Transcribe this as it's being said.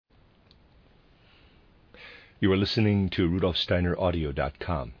You are listening to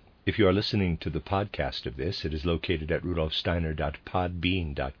rudolfsteineraudio.com. If you are listening to the podcast of this, it is located at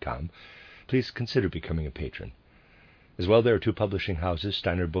rudolfsteiner.podbean.com. Please consider becoming a patron. As well, there are two publishing houses,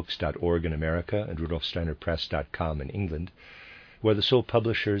 steinerbooks.org in America and rudolfsteinerpress.com in England, who are the sole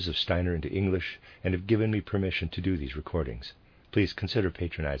publishers of Steiner into English and have given me permission to do these recordings. Please consider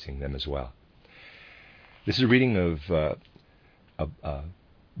patronizing them as well. This is a reading of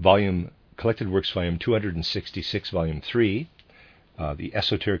Collected Works, Volume 266, Volume 3, the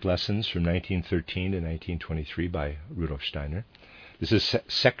Esoteric Lessons from 1913 to 1923 by Rudolf Steiner. This is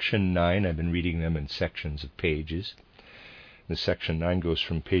Section 9. I've been reading them in sections of pages. This Section 9 goes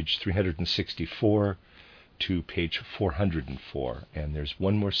from page 364 to page 404, and there's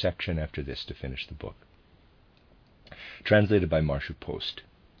one more section after this to finish the book. Translated by Marcia Post.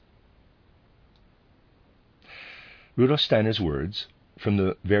 Rudolf Steiner's words from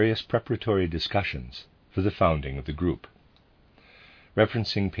the various preparatory discussions for the founding of the group.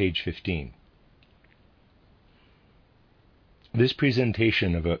 Referencing page 15. This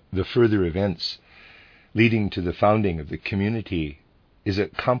presentation of the further events leading to the founding of the community is a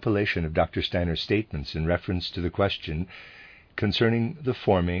compilation of Dr. Steiner's statements in reference to the question concerning the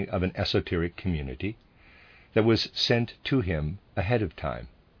forming of an esoteric community that was sent to him ahead of time,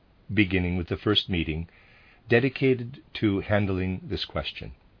 beginning with the first meeting dedicated to handling this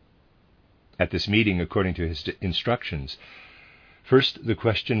question. At this meeting, according to his instructions, first the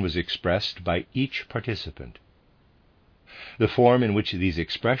question was expressed by each participant. The form in which these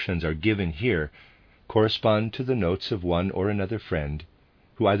expressions are given here correspond to the notes of one or another friend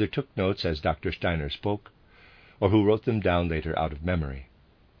who either took notes as Dr. Steiner spoke or who wrote them down later out of memory.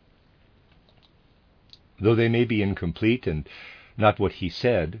 Though they may be incomplete and not what he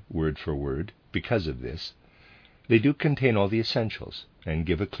said, word for word, because of this, they do contain all the essentials and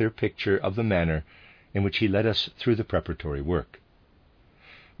give a clear picture of the manner in which he led us through the preparatory work.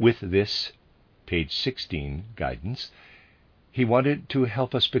 With this, page 16, guidance, he wanted to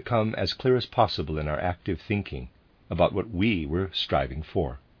help us become as clear as possible in our active thinking about what we were striving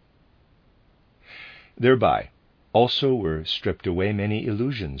for. Thereby, also were stripped away many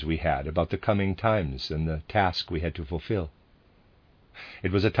illusions we had about the coming times and the task we had to fulfill.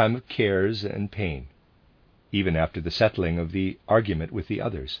 It was a time of cares and pain, even after the settling of the argument with the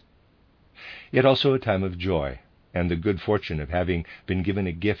others, yet also a time of joy and the good fortune of having been given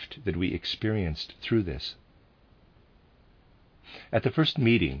a gift that we experienced through this. At the first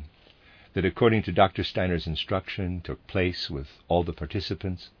meeting, that according to Dr. Steiner's instruction took place with all the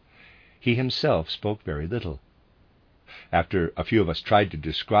participants, he himself spoke very little. After a few of us tried to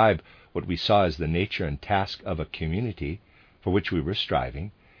describe what we saw as the nature and task of a community for which we were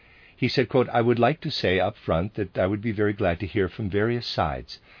striving, he said, quote, "I would like to say up front that I would be very glad to hear from various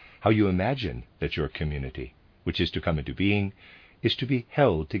sides how you imagine that your community, which is to come into being, is to be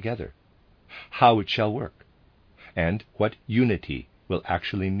held together, how it shall work, and what unity will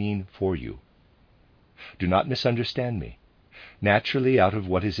actually mean for you. Do not misunderstand me. Naturally, out of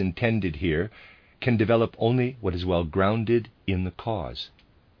what is intended here can develop only what is well grounded in the cause.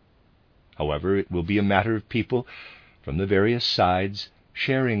 However, it will be a matter of people from the various sides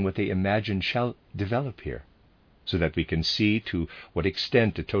sharing what they imagine shall develop here, so that we can see to what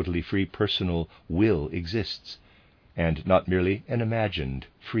extent a totally free personal will exists, and not merely an imagined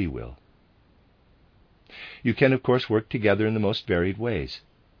free will. You can, of course, work together in the most varied ways,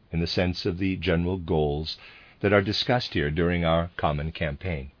 in the sense of the general goals that are discussed here during our common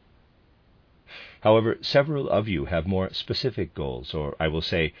campaign. However, several of you have more specific goals, or I will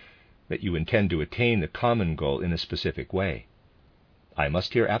say that you intend to attain the common goal in a specific way. I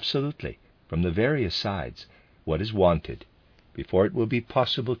must hear absolutely, from the various sides, what is wanted, before it will be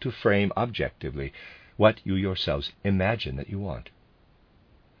possible to frame objectively what you yourselves imagine that you want.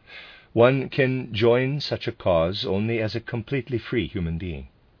 One can join such a cause only as a completely free human being.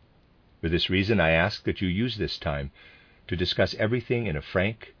 For this reason, I ask that you use this time to discuss everything in a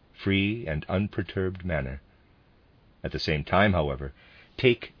frank, free, and unperturbed manner. At the same time, however,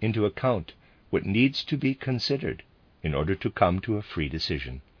 take into account what needs to be considered in order to come to a free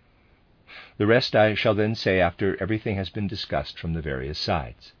decision. The rest I shall then say after everything has been discussed from the various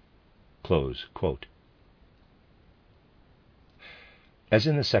sides." Close quote. As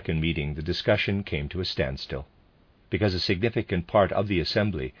in the second meeting, the discussion came to a standstill, because a significant part of the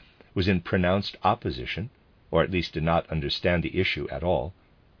assembly was in pronounced opposition, or at least did not understand the issue at all.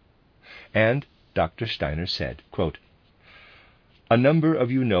 And Dr. Steiner said, quote, "A number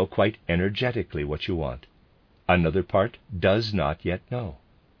of you know quite energetically what you want. Another part does not yet know.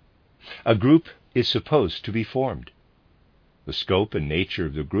 A group is supposed to be formed. The scope and nature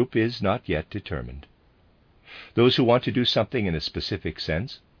of the group is not yet determined. Those who want to do something in a specific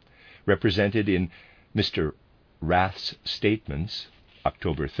sense, represented in Mr. Rath's statements,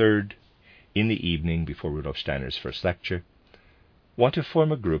 October 3rd, in the evening before Rudolf Steiner's first lecture, want to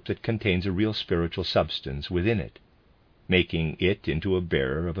form a group that contains a real spiritual substance within it, making it into a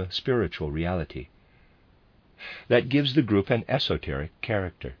bearer of a spiritual reality. That gives the group an esoteric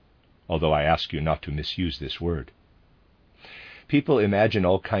character, although I ask you not to misuse this word. People imagine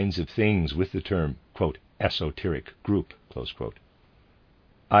all kinds of things with the term, quote, esoteric group, close quote.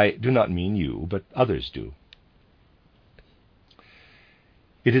 I do not mean you, but others do.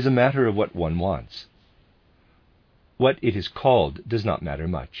 It is a matter of what one wants. What it is called does not matter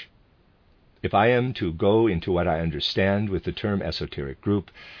much. If I am to go into what I understand with the term esoteric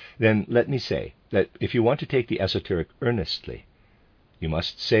group, then let me say that if you want to take the esoteric earnestly, you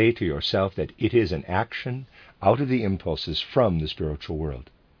must say to yourself that it is an action out of the impulses from the spiritual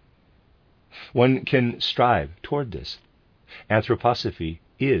world. One can strive toward this. Anthroposophy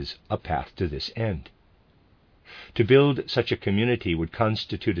is a path to this end. To build such a community would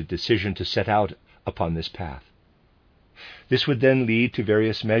constitute a decision to set out upon this path. This would then lead to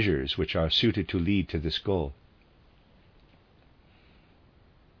various measures which are suited to lead to this goal.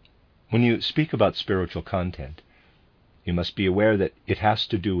 When you speak about spiritual content, you must be aware that it has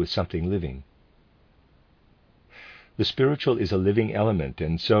to do with something living. The spiritual is a living element,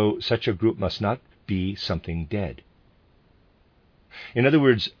 and so such a group must not be something dead. In other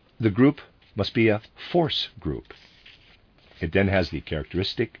words, the group must be a force group. It then has the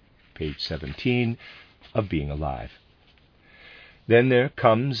characteristic, page 17, of being alive. Then there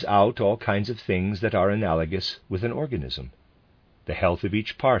comes out all kinds of things that are analogous with an organism. The health of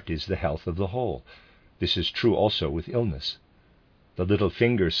each part is the health of the whole. This is true also with illness. The little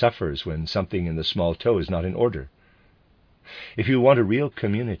finger suffers when something in the small toe is not in order. If you want a real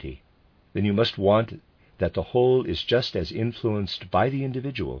community, then you must want that the whole is just as influenced by the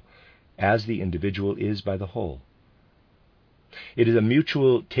individual as the individual is by the whole. It is a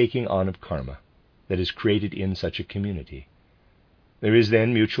mutual taking on of karma that is created in such a community. There is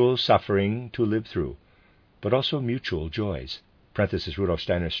then mutual suffering to live through, but also mutual joys. Parenthesis, Rudolf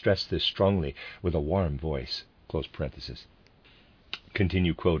Steiner stressed this strongly with a warm voice. Close parenthesis.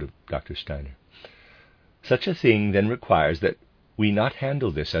 Continue quote of Dr. Steiner. Such a thing then requires that we not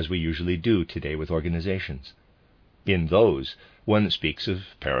handle this as we usually do today with organizations. In those, one speaks of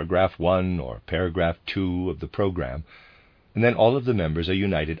paragraph 1 or paragraph 2 of the program, and then all of the members are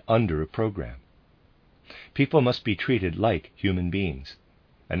united under a program. People must be treated like human beings,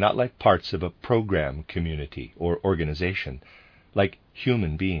 and not like parts of a program community or organization, like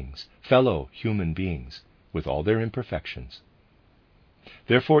human beings, fellow human beings, with all their imperfections.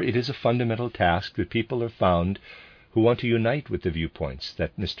 Therefore, it is a fundamental task that people are found who want to unite with the viewpoints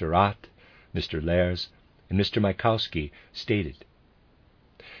that Mr. Rath, Mr. Lehrs, and Mr. Maikowski stated.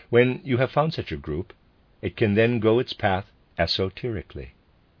 When you have found such a group, it can then go its path esoterically.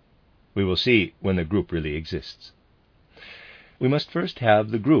 We will see when the group really exists. We must first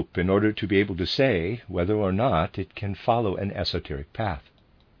have the group in order to be able to say whether or not it can follow an esoteric path.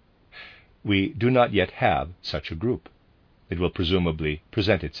 We do not yet have such a group. It will presumably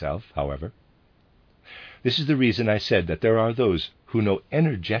present itself, however. This is the reason I said that there are those who know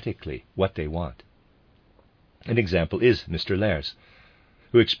energetically what they want. An example is Mr. Lehrs,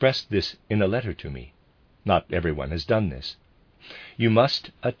 who expressed this in a letter to me. Not everyone has done this. You must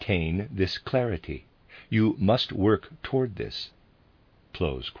attain this clarity. You must work toward this.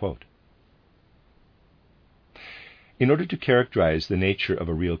 Close quote. In order to characterize the nature of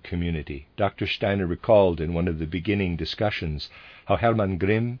a real community, Dr. Steiner recalled in one of the beginning discussions how Hermann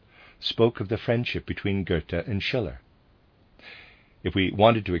Grimm spoke of the friendship between Goethe and Schiller. If we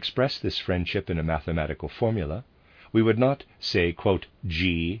wanted to express this friendship in a mathematical formula, we would not say, quote,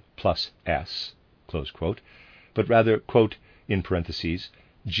 G plus S, close quote, but rather, quote, in parentheses,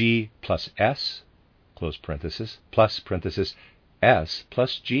 G plus S, close parenthesis, plus parenthesis, S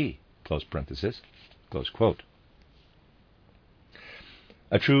plus G, close parenthesis, close quote.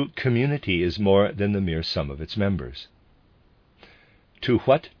 A true community is more than the mere sum of its members. To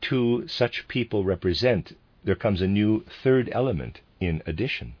what two such people represent, there comes a new third element in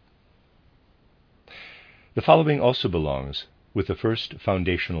addition. The following also belongs with the first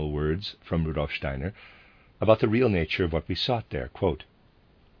foundational words from Rudolf Steiner about the real nature of what we sought there. Quote,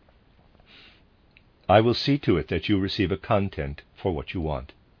 I will see to it that you receive a content for what you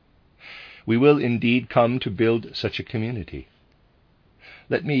want. We will indeed come to build such a community.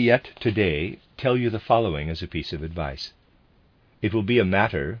 Let me yet today tell you the following as a piece of advice. It will be a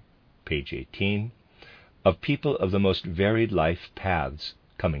matter, page 18, of people of the most varied life paths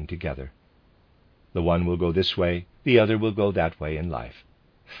coming together. The one will go this way, the other will go that way in life.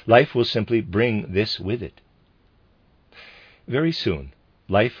 Life will simply bring this with it. Very soon,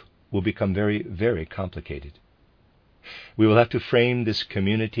 life will become very, very complicated. We will have to frame this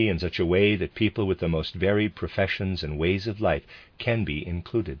community in such a way that people with the most varied professions and ways of life can be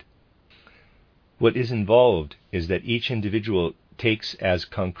included. What is involved is that each individual takes as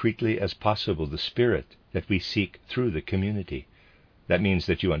concretely as possible the spirit that we seek through the community. That means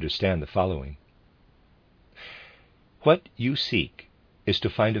that you understand the following. What you seek is to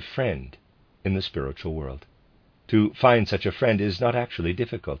find a friend in the spiritual world. To find such a friend is not actually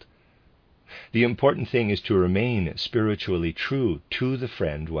difficult. The important thing is to remain spiritually true to the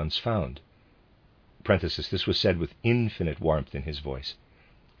friend once found. Parenthesis, this was said with infinite warmth in his voice.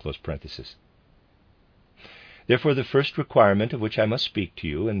 Close parenthesis. Therefore, the first requirement of which I must speak to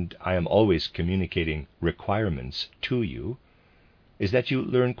you, and I am always communicating requirements to you, is that you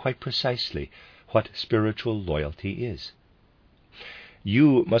learn quite precisely what spiritual loyalty is.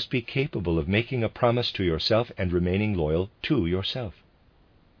 You must be capable of making a promise to yourself and remaining loyal to yourself.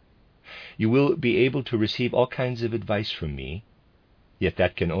 You will be able to receive all kinds of advice from me, yet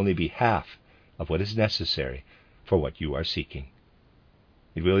that can only be half of what is necessary for what you are seeking.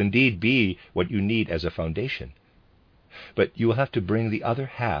 It will indeed be what you need as a foundation, but you will have to bring the other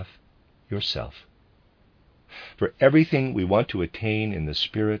half yourself. For everything we want to attain in the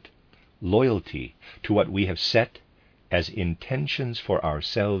Spirit, loyalty to what we have set as intentions for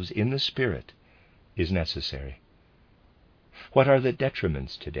ourselves in the Spirit is necessary. What are the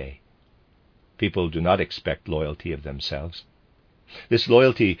detriments today? People do not expect loyalty of themselves. This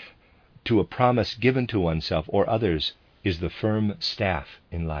loyalty to a promise given to oneself or others is the firm staff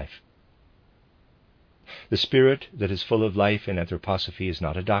in life. The spirit that is full of life in anthroposophy is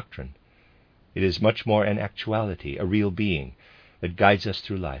not a doctrine. It is much more an actuality, a real being that guides us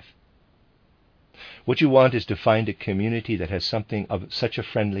through life. What you want is to find a community that has something of such a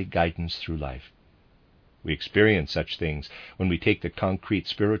friendly guidance through life. We experience such things when we take the concrete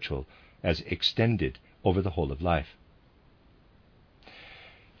spiritual as extended over the whole of life.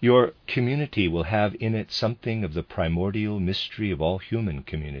 Your community will have in it something of the primordial mystery of all human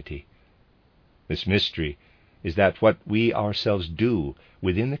community. This mystery is that what we ourselves do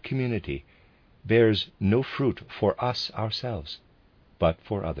within the community bears no fruit for us ourselves, but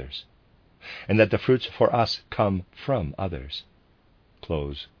for others, and that the fruits for us come from others.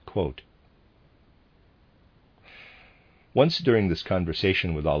 Close quote. Once during this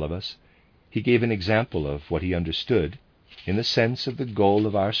conversation with all of us, he gave an example of what he understood in the sense of the goal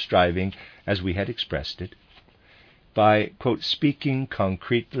of our striving as we had expressed it, by, quote, speaking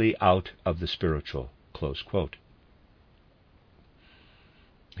concretely out of the spiritual, close quote.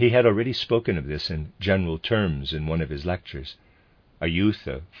 He had already spoken of this in general terms in one of his lectures. A youth,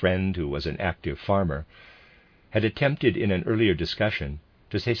 a friend who was an active farmer, had attempted in an earlier discussion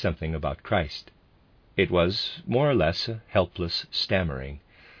to say something about Christ. It was more or less a helpless stammering,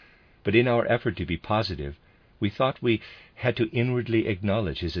 but in our effort to be positive, we thought we had to inwardly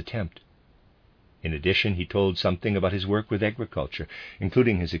acknowledge his attempt. In addition, he told something about his work with agriculture,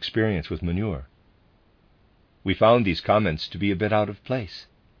 including his experience with manure. We found these comments to be a bit out of place,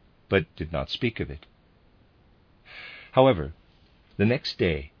 but did not speak of it. However, the next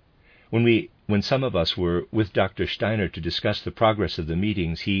day, when some of us were with Dr. Steiner to discuss the progress of the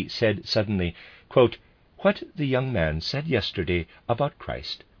meetings, he said suddenly, quote, "What the young man said yesterday about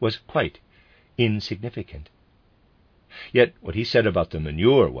Christ was quite insignificant. Yet what he said about the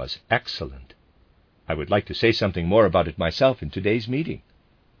manure was excellent. I would like to say something more about it myself in today's meeting."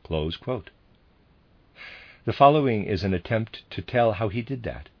 Close quote. The following is an attempt to tell how he did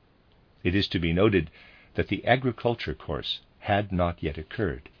that. It is to be noted that the agriculture course had not yet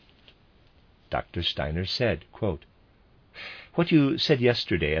occurred. Dr. Steiner said, quote, "What you said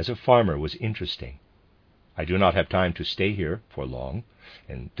yesterday as a farmer was interesting. I do not have time to stay here for long,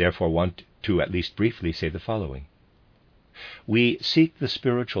 and therefore want to at least briefly say the following. We seek the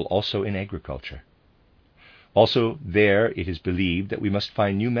spiritual also in agriculture. Also there it is believed that we must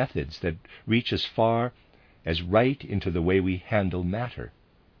find new methods that reach as far as right into the way we handle matter.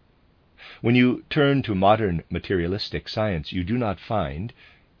 When you turn to modern materialistic science, you do not find,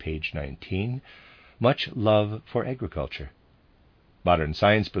 page 19, much love for agriculture. Modern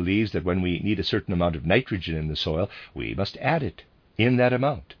science believes that when we need a certain amount of nitrogen in the soil, we must add it, in that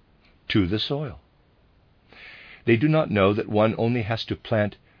amount, to the soil. They do not know that one only has to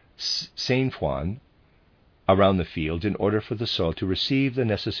plant sainfoin around the field in order for the soil to receive the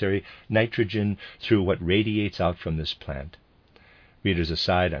necessary nitrogen through what radiates out from this plant. Readers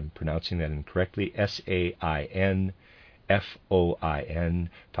aside, I'm pronouncing that incorrectly, sainfoin,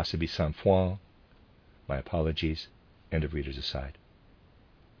 possibly sainfoin. My apologies. End of reader's aside.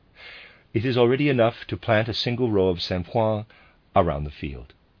 It is already enough to plant a single row of sainfoin around the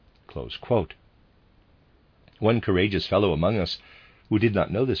field. Close quote. One courageous fellow among us, who did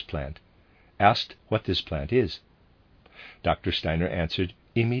not know this plant, asked what this plant is. Dr. Steiner answered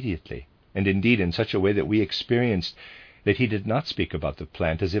immediately, and indeed in such a way that we experienced that he did not speak about the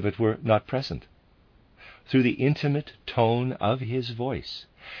plant as if it were not present. Through the intimate tone of his voice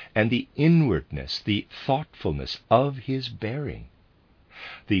and the inwardness, the thoughtfulness of his bearing,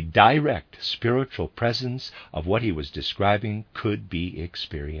 the direct spiritual presence of what he was describing could be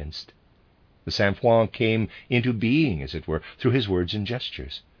experienced. The sainfoin came into being, as it were, through his words and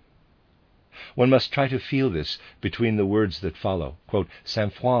gestures. One must try to feel this between the words that follow. Quote,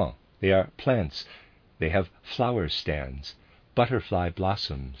 sainfoin, they are plants. They have flower stands, butterfly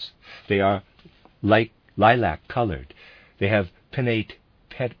blossoms. They are lilac-colored. They have pinnate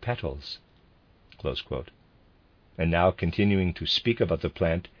petals. Close quote. And now, continuing to speak about the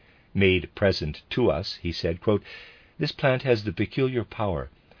plant made present to us, he said, quote, this plant has the peculiar power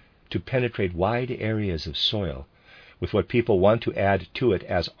to penetrate wide areas of soil with what people want to add to it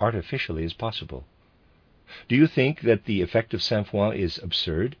as artificially as possible. Do you think that the effect of sainfoin is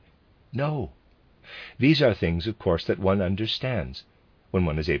absurd? No. These are things, of course, that one understands when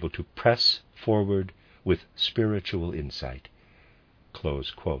one is able to press forward with spiritual insight.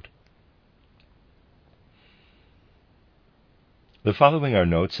 Close quote. The following are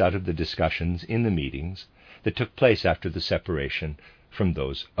notes out of the discussions in the meetings that took place after the separation from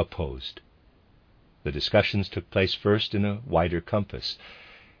those opposed. The discussions took place first in a wider compass,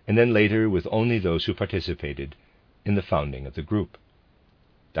 and then later with only those who participated in the founding of the group.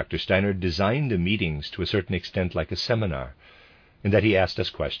 Dr. Steiner designed the meetings to a certain extent like a seminar, in that he asked us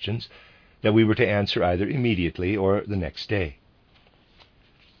questions that we were to answer either immediately or the next day.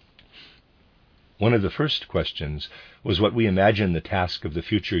 One of the first questions was what we imagine the task of the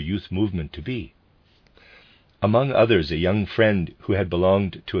future youth movement to be. Among others, a young friend who had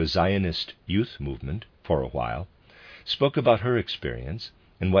belonged to a Zionist youth movement for a while spoke about her experience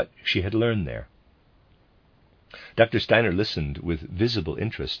and what she had learned there. Dr. Steiner listened with visible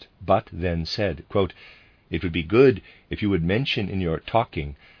interest, but then said, quote, it would be good if you would mention in your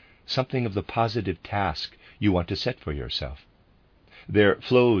talking something of the positive task you want to set for yourself. There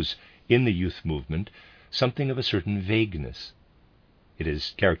flows in the youth movement something of a certain vagueness. It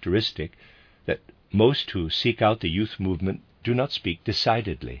is characteristic that most who seek out the youth movement do not speak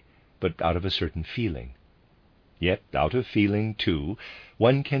decidedly, but out of a certain feeling. Yet out of feeling, too,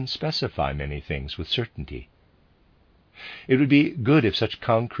 one can specify many things with certainty. It would be good if such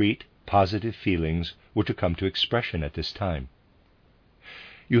concrete, positive feelings were to come to expression at this time.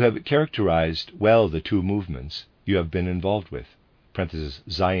 You have characterized well the two movements you have been involved with,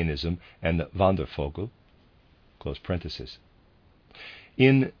 Zionism and Wandervogel, close parenthesis.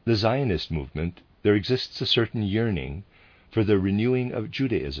 In the Zionist movement, there exists a certain yearning for the renewing of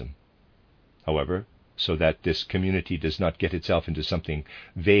Judaism. However, so that this community does not get itself into something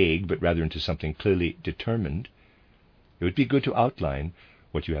vague, but rather into something clearly determined, it would be good to outline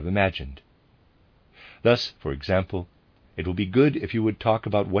what you have imagined. Thus, for example, it will be good if you would talk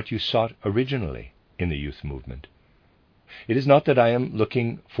about what you sought originally in the youth movement. It is not that I am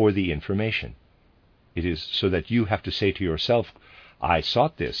looking for the information. It is so that you have to say to yourself, I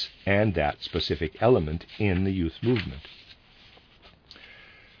sought this and that specific element in the youth movement.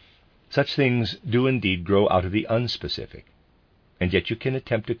 Such things do indeed grow out of the unspecific, and yet you can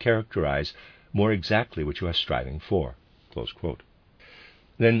attempt to characterize more exactly what you are striving for. Close quote.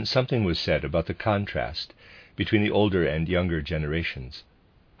 Then something was said about the contrast between the older and younger generations,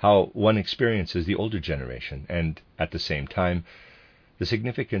 how one experiences the older generation, and, at the same time, the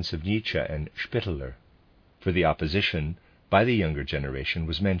significance of Nietzsche and Spitteler for the opposition by the younger generation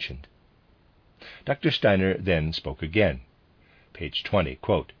was mentioned. Dr. Steiner then spoke again. Page 20,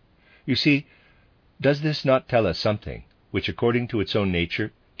 quote, you see, does this not tell us something which, according to its own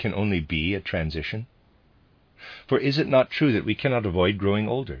nature, can only be a transition? For is it not true that we cannot avoid growing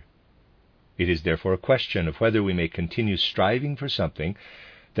older? It is therefore a question of whether we may continue striving for something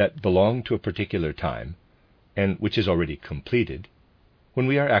that belonged to a particular time, and which is already completed, when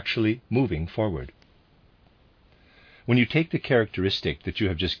we are actually moving forward. When you take the characteristic that you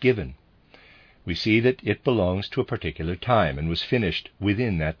have just given, we see that it belongs to a particular time and was finished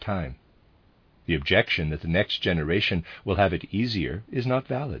within that time. The objection that the next generation will have it easier is not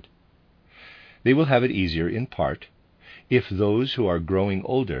valid. They will have it easier in part if those who are growing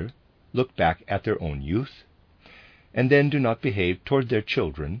older look back at their own youth and then do not behave toward their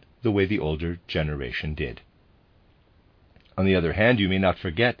children the way the older generation did. On the other hand, you may not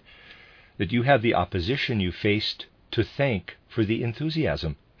forget that you have the opposition you faced to thank for the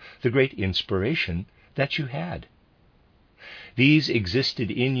enthusiasm, the great inspiration that you had. These existed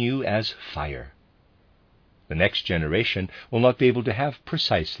in you as fire. The next generation will not be able to have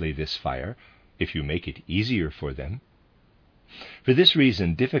precisely this fire if you make it easier for them. For this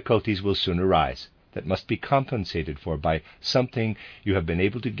reason, difficulties will soon arise that must be compensated for by something you have been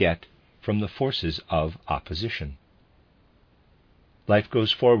able to get from the forces of opposition. Life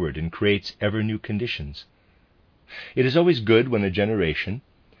goes forward and creates ever new conditions. It is always good when a generation,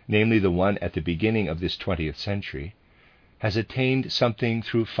 namely the one at the beginning of this 20th century, has attained something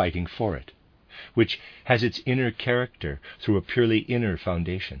through fighting for it, which has its inner character through a purely inner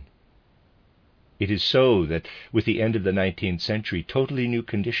foundation. It is so that with the end of the 19th century, totally new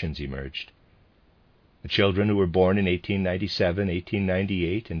conditions emerged. The children who were born in 1897,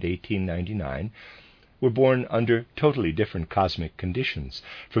 1898, and 1899 were born under totally different cosmic conditions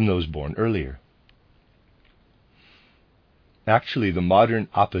from those born earlier. Actually, the modern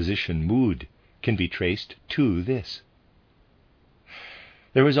opposition mood can be traced to this.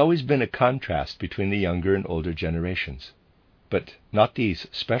 There has always been a contrast between the younger and older generations, but not these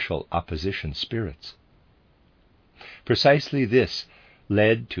special opposition spirits. Precisely this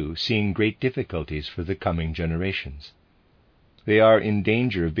led to seeing great difficulties for the coming generations. They are in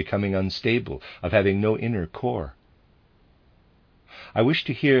danger of becoming unstable, of having no inner core. I wish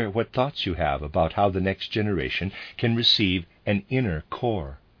to hear what thoughts you have about how the next generation can receive an inner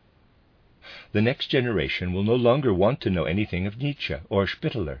core. The next generation will no longer want to know anything of Nietzsche or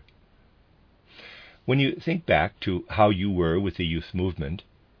Spitaler. When you think back to how you were with the youth movement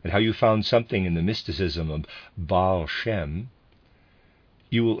and how you found something in the mysticism of Baal Shem,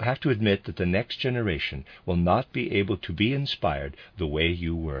 you will have to admit that the next generation will not be able to be inspired the way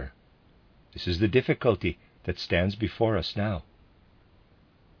you were. This is the difficulty that stands before us now.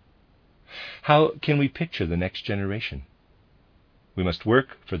 How can we picture the next generation? We must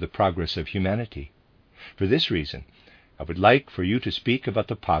work for the progress of humanity. For this reason, I would like for you to speak about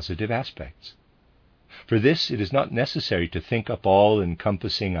the positive aspects. For this, it is not necessary to think up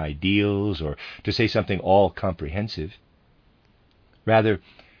all-encompassing ideals or to say something all-comprehensive. Rather,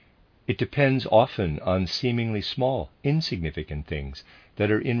 it depends often on seemingly small, insignificant things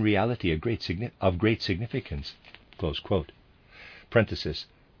that are in reality of great significance. Close quote. Parenthesis.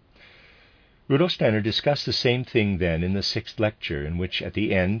 Rudolf Steiner discussed the same thing then in the 6th lecture, in which at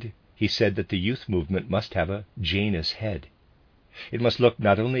the end he said that the youth movement must have a Janus head. It must look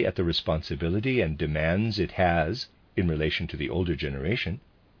not only at the responsibility and demands it has in relation to the older generation,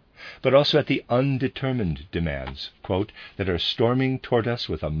 but also at the undetermined demands, quote, that are storming toward us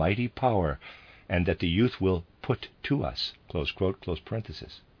with a mighty power, and that the youth will put to us, close quote, close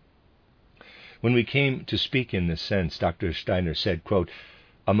parenthesis. When we came to speak in this sense, Dr. Steiner said, quote,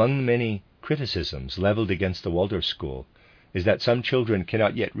 among the many criticisms leveled against the Waldorf school is that some children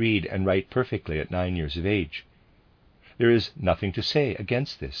cannot yet read and write perfectly at 9 years of age. There is nothing to say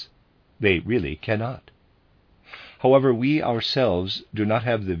against this. They really cannot. However, we ourselves do not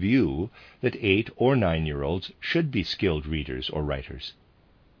have the view that 8 or 9-year-olds should be skilled readers or writers.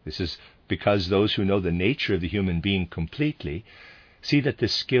 This is because those who know the nature of the human being completely see that the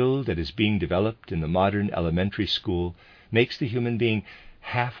skill that is being developed in the modern elementary school makes the human being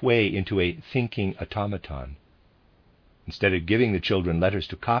halfway into a thinking automaton. Instead of giving the children letters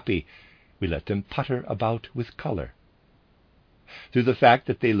to copy, we let them putter about with color. Through the fact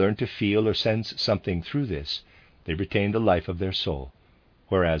that they learn to feel or sense something through this, they retain the life of their soul,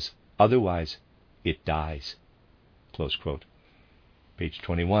 whereas otherwise it dies. Close quote. Page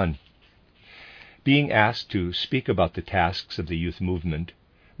 21. Being asked to speak about the tasks of the youth movement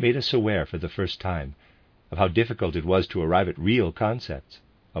made us aware for the first time of how difficult it was to arrive at real concepts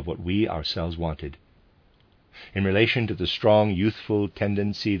of what we ourselves wanted. In relation to the strong youthful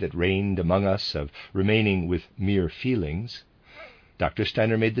tendency that reigned among us of remaining with mere feelings, Dr.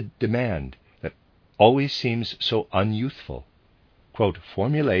 Steiner made the demand that always seems so unyouthful. Quote,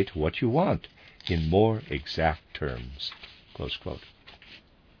 formulate what you want in more exact terms. Close quote.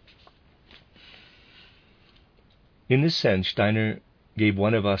 In this sense, Steiner gave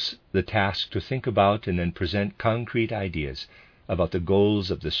one of us the task to think about and then present concrete ideas about the goals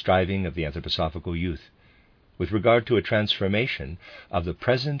of the striving of the anthroposophical youth with regard to a transformation of the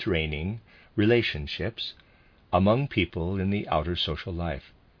present reigning relationships among people in the outer social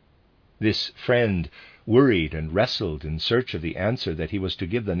life. This friend worried and wrestled in search of the answer that he was to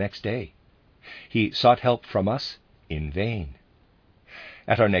give the next day. He sought help from us in vain.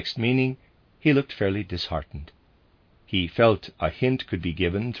 At our next meeting, he looked fairly disheartened. He felt a hint could be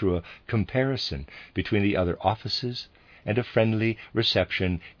given through a comparison between the other offices and a friendly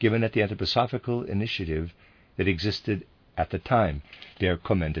reception given at the anthroposophical initiative that existed at the time, der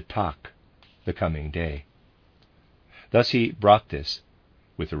kommende Tag, the coming day. Thus he brought this,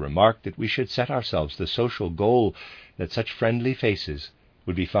 with the remark that we should set ourselves the social goal that such friendly faces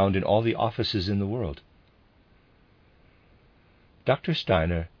would be found in all the offices in the world. Dr.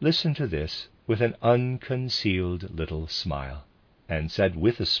 Steiner listened to this with an unconcealed little smile, and said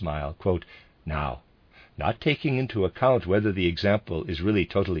with a smile, quote, "Now, not taking into account whether the example is really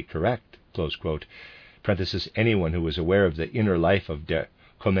totally correct," close quote, parenthesis, anyone who was aware of the inner life of Der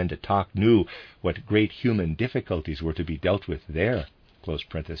kommende Tag knew what great human difficulties were to be dealt with there, close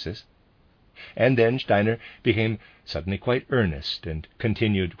parenthesis. And then Steiner became suddenly quite earnest and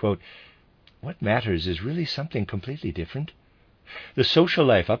continued, quote, "What matters is really something completely different. The social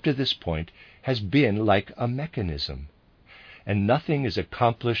life up to this point has been like a mechanism, and nothing is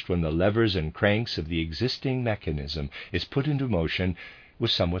accomplished when the levers and cranks of the existing mechanism is put into motion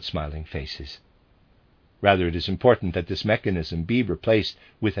with somewhat smiling faces. Rather, it is important that this mechanism be replaced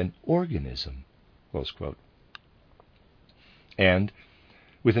with an organism," close quote. And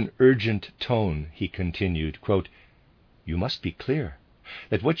with an urgent tone he continued, quote, "You must be clear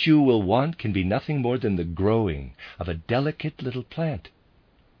that what you will want can be nothing more than the growing of a delicate little plant.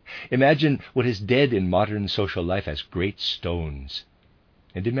 Imagine what is dead in modern social life as great stones,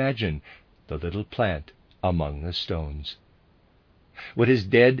 and imagine the little plant among the stones. What is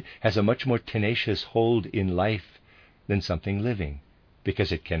dead has a much more tenacious hold in life than something living,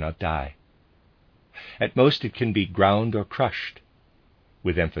 because it cannot die. At most it can be ground or crushed,"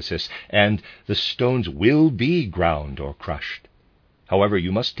 with emphasis, "and the stones will be ground or crushed. However,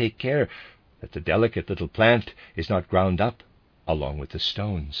 you must take care that the delicate little plant is not ground up along with the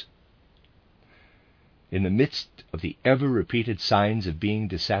stones." In the midst of the ever-repeated signs of being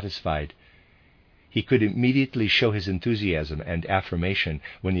dissatisfied, he could immediately show his enthusiasm and affirmation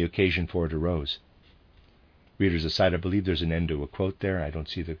when the occasion for it arose. Readers aside, I believe there's an end to a quote there. I don't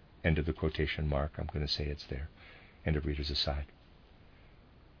see the end of the quotation mark. I'm going to say it's there. End of readers aside.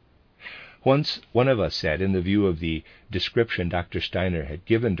 Once one of us said, in the view of the description Dr. Steiner had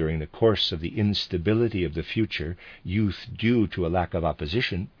given during the course of the instability of the future youth due to a lack of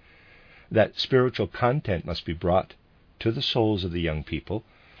opposition, that spiritual content must be brought to the souls of the young people,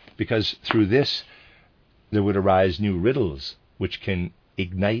 because through this there would arise new riddles which can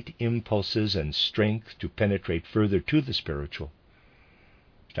ignite impulses and strength to penetrate further to the spiritual.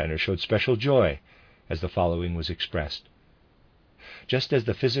 Steiner showed special joy as the following was expressed. Just as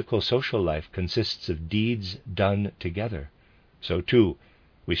the physical social life consists of deeds done together, so too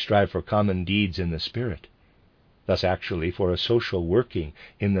we strive for common deeds in the spirit, thus actually for a social working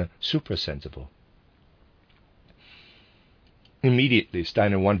in the suprasensible. Immediately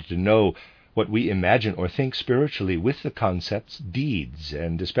Steiner wanted to know what we imagine or think spiritually with the concepts deeds,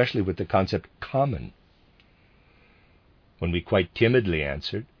 and especially with the concept common. When we quite timidly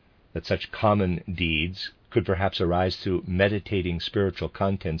answered that such common deeds could perhaps arise through meditating spiritual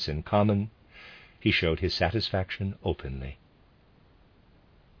contents in common, he showed his satisfaction openly.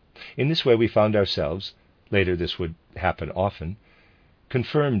 In this way we found ourselves, later this would happen often,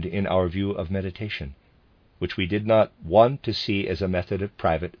 confirmed in our view of meditation, which we did not want to see as a method of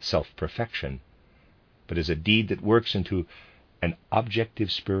private self-perfection, but as a deed that works into an objective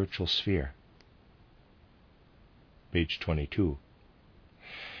spiritual sphere. Page 22.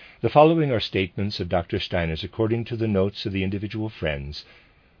 The following are statements of Dr. Steiner's according to the notes of the individual friends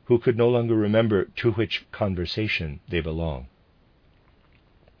who could no longer remember to which conversation they belong.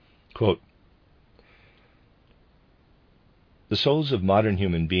 Quote, "The souls of modern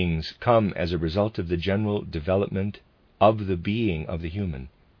human beings come as a result of the general development of the being of the human,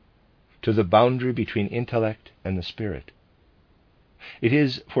 to the boundary between intellect and the spirit. It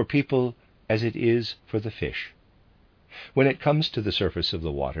is for people as it is for the fish. When it comes to the surface of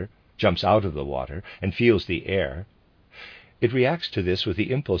the water, jumps out of the water, and feels the air, it reacts to this with the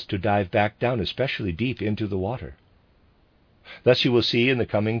impulse to dive back down, especially deep into the water. Thus you will see in the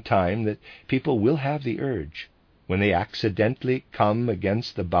coming time that people will have the urge, when they accidentally come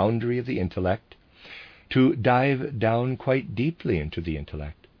against the boundary of the intellect, to dive down quite deeply into the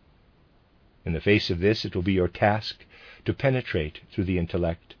intellect. In the face of this, it will be your task to penetrate through the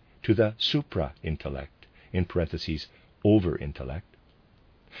intellect to the supra-intellect, in parentheses, over-intellect,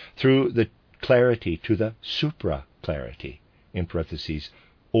 through the clarity to the supra-clarity, in parentheses,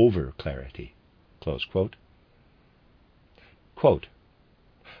 over-clarity, close quote. Quote,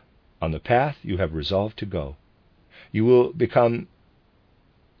 "On the path you have resolved to go, you will become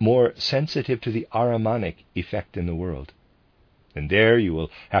more sensitive to the Ahrimanic effect in the world. And there you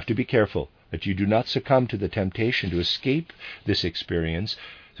will have to be careful that you do not succumb to the temptation to escape this experience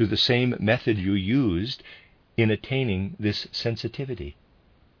through the same method you used in attaining this sensitivity.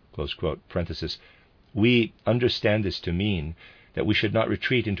 Close quote, parenthesis. We understand this to mean that we should not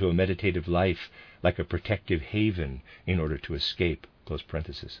retreat into a meditative life like a protective haven in order to escape. Close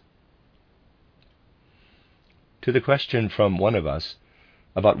parenthesis. To the question from one of us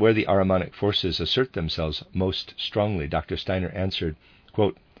about where the Ahrimanic forces assert themselves most strongly, Dr. Steiner answered,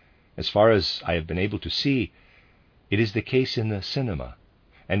 quote, as far as I have been able to see, it is the case in the cinema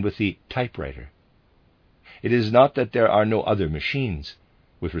and with the typewriter. It is not that there are no other machines,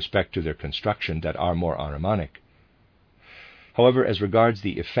 with respect to their construction, that are more Ahrimanic. However, as regards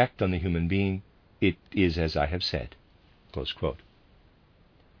the effect on the human being, it is as I have said. Close quote.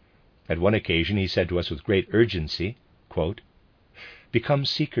 At one occasion he said to us with great urgency, quote, become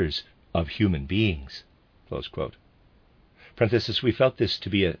seekers of human beings. Close quote. Parenthesis, we felt this to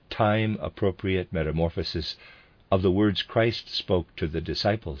be a time-appropriate metamorphosis of the words Christ spoke to the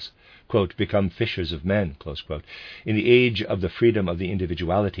disciples, quote, become fishers of men, close quote. In the age of the freedom of the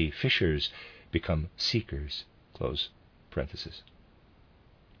individuality, fishers become seekers, close parenthesis.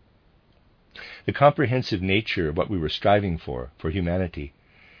 The comprehensive nature of what we were striving for humanity,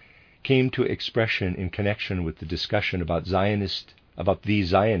 came to expression in connection with the discussion about the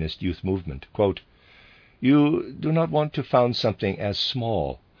Zionist youth movement. Quote, you do not want to found something as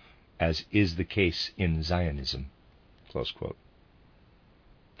small as is the case in Zionism. Close quote.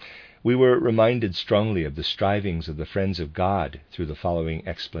 We were reminded strongly of the strivings of the Friends of God through the following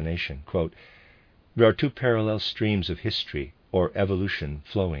explanation. Quote, there are two parallel streams of history or evolution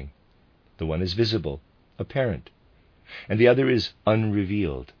flowing. The one is visible, apparent, and the other is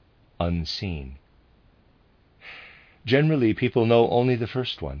unrevealed, unseen. Generally, people know only the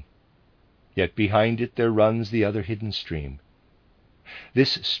first one, yet behind it there runs the other hidden stream.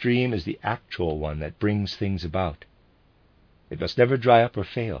 This stream is the actual one that brings things about. It must never dry up or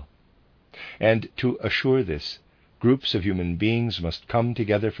fail. And to assure this, groups of human beings must come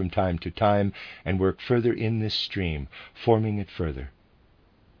together from time to time and work further in this stream, forming it further.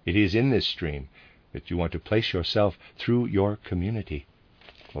 It is in this stream that you want to place yourself through your community.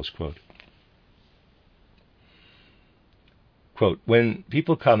 Close quote. Quote, when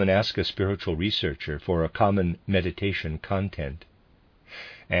people come and ask a spiritual researcher for a common meditation content,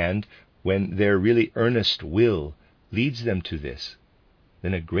 and when their really earnest will leads them to this,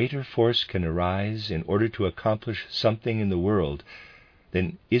 then a greater force can arise in order to accomplish something in the world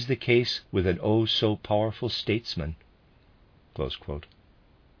than is the case with an oh so powerful statesman. Close quote.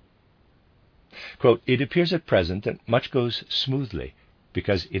 Quote, it appears at present that much goes smoothly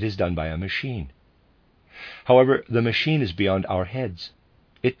because it is done by a machine. However, the machine is beyond our heads.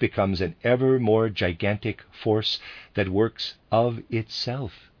 It becomes an ever more gigantic force that works of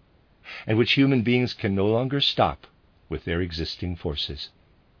itself, and which human beings can no longer stop with their existing forces.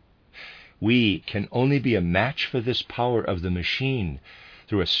 We can only be a match for this power of the machine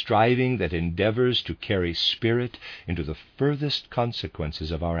through a striving that endeavors to carry spirit into the furthest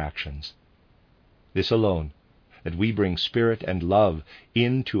consequences of our actions. This alone, that we bring spirit and love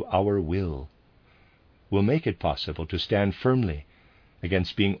into our will make it possible to stand firmly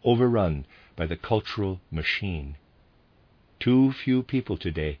against being overrun by the cultural machine. Too few people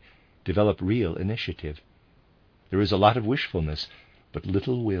today develop real initiative. There is a lot of wishfulness, but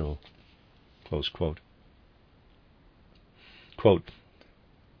little will. Close quote. Quote,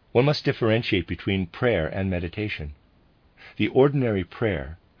 one must differentiate between prayer and meditation. The ordinary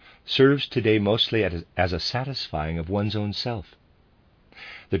prayer serves today mostly as a satisfying of one's own self.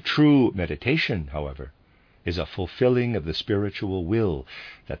 The true meditation, however, is a fulfilling of the spiritual will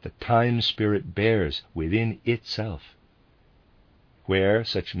that the time spirit bears within itself. Where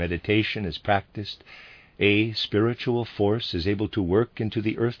such meditation is practiced, a spiritual force is able to work into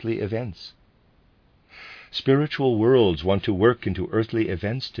the earthly events. Spiritual worlds want to work into earthly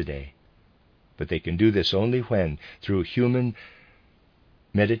events today, but they can do this only when, through human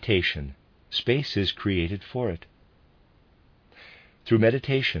meditation, space is created for it. Through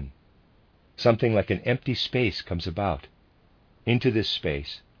meditation, something like an empty space comes about. Into this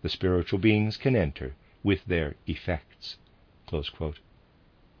space, the spiritual beings can enter with their effects. Close quote.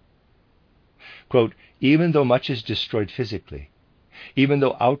 Quote, even though much is destroyed physically, even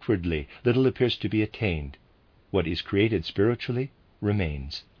though outwardly little appears to be attained, what is created spiritually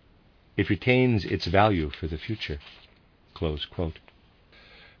remains. It retains its value for the future. Close quote.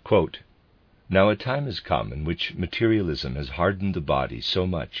 Quote, now a time has come in which materialism has hardened the body so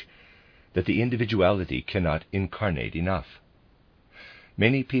much that the individuality cannot incarnate enough.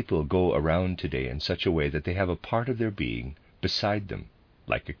 Many people go around today in such a way that they have a part of their being beside them,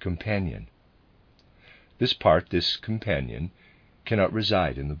 like a companion, This part, this companion, cannot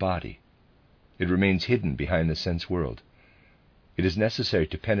reside in the body. It remains hidden behind the sense world. It is necessary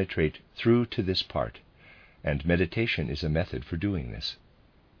to penetrate through to this part, and meditation is a method for doing this."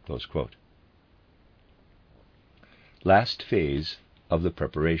 Close quote. Last phase of the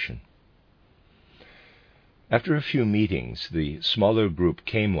preparation. After a few meetings, the smaller group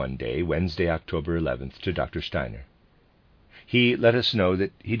came one day, Wednesday, October 11th, to Dr. Steiner. He let us know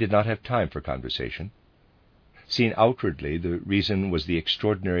that he did not have time for conversation. Seen outwardly, the reason was the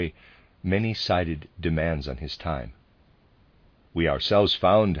extraordinary, many-sided demands on his time. We ourselves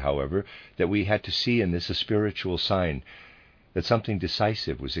found, however, that we had to see in this a spiritual sign that something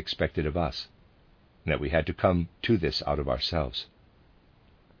decisive was expected of us, and that we had to come to this out of ourselves.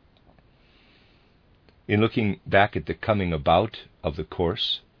 In looking back at the coming about of the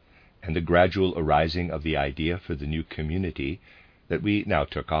course and the gradual arising of the idea for the new community that we now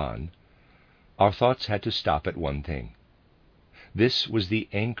took on, our thoughts had to stop at one thing. This was the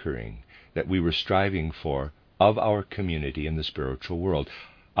anchoring that we were striving for of our community in the spiritual world,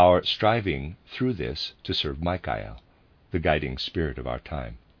 our striving through this to serve Michael, the guiding spirit of our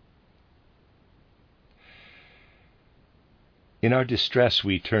time. In our distress,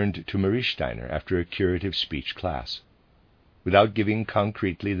 we turned to Marie Steiner after a curative speech class. Without giving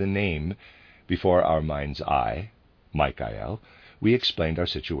concretely the name before our mind's eye, Michael, we explained our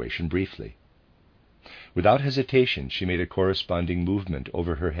situation briefly. Without hesitation, she made a corresponding movement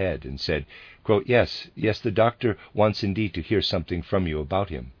over her head and said, quote, yes, the doctor wants indeed to hear something from you about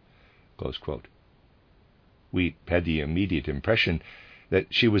him. Close quote. We had the immediate impression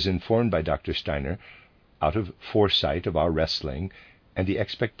that she was informed by Dr. Steiner out of foresight of our wrestling and the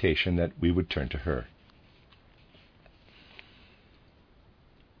expectation that we would turn to her.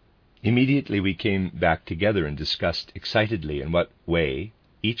 Immediately we came back together and discussed excitedly in what way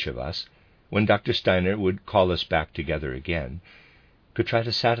each of us, when Dr. Steiner would call us back together again, could try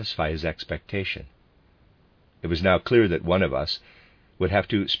to satisfy his expectation. It was now clear that one of us would have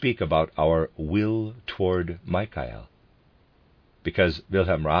to speak about our will toward Michael, because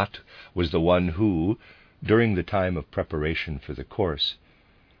Wilhelm Rath was the one who, during the time of preparation for the course,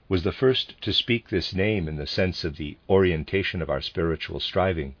 was the first to speak this name in the sense of the orientation of our spiritual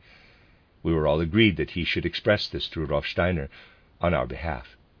striving. We were all agreed that he should express this to Rudolf Steiner on our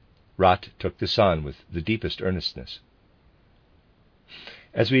behalf. Rath took this on with the deepest earnestness.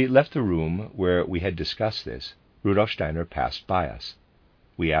 As we left the room where we had discussed this, Rudolf Steiner passed by us.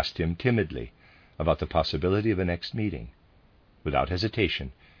 We asked him timidly about the possibility of a next meeting. Without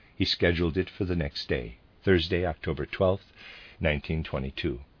hesitation, he scheduled it for the next day, Thursday, October 12th,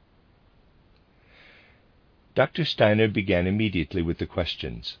 1922. Dr. Steiner began immediately with the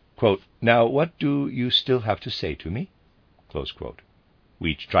questions, quote, "Now, what do you still have to say to me?" Close quote.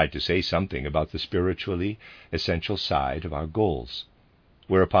 We each tried to say something about the spiritually essential side of our goals,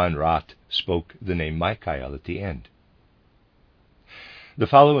 whereupon Rath spoke the name Michael at the end. The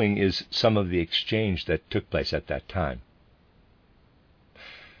following is some of the exchange that took place at that time.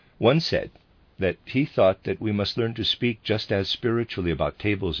 One said that he thought that we must learn to speak just as spiritually about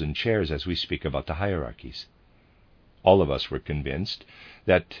tables and chairs as we speak about the hierarchies. All of us were convinced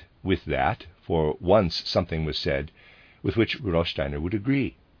that with that, for once something was said with which Rudolf Steiner would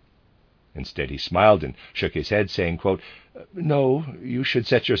agree. Instead, he smiled and shook his head, saying, quote, "No, you should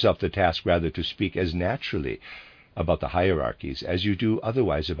set yourself the task rather to speak as naturally about the hierarchies as you do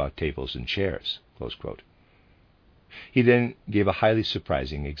otherwise about tables and chairs." Close quote. He then gave a highly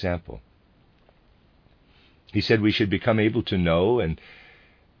surprising example. He said we should become able to know, and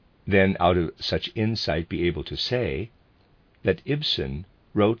then out of such insight be able to say, that Ibsen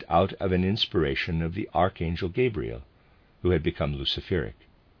wrote out of an inspiration of the Archangel Gabriel, who had become Luciferic.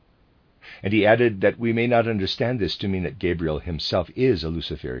 And he added that we may not understand this to mean that Gabriel himself is a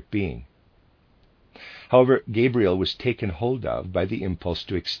Luciferic being. However, Gabriel was taken hold of by the impulse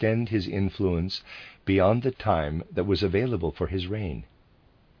to extend his influence beyond the time that was available for his reign.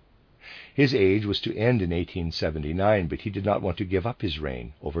 His age was to end in 1879, but he did not want to give up his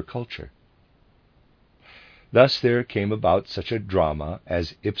reign over culture. Thus there came about such a drama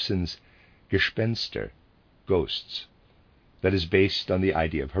as Ibsen's Gespenster, Ghosts, that is based on the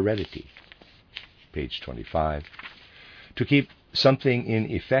idea of heredity. Page 25. To keep something in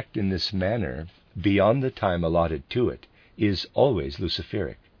effect in this manner beyond the time allotted to it is always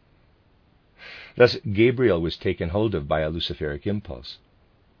Luciferic. Thus Gabriel was taken hold of by a Luciferic impulse.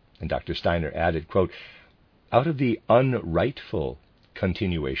 And Dr. Steiner added, quote, "Out of the unrightful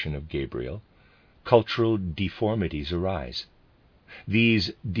continuation of Gabriel, cultural deformities arise.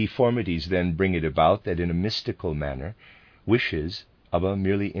 These deformities then bring it about that in a mystical manner, wishes of a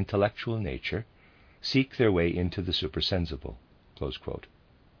merely intellectual nature seek their way into the supersensible." Close quote.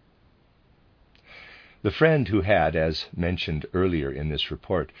 The friend who had, as mentioned earlier in this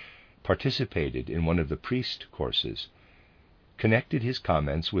report, participated in one of the priest courses, connected his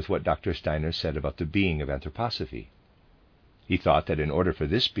comments with what Dr. Steiner said about the being of anthroposophy. He thought that in order for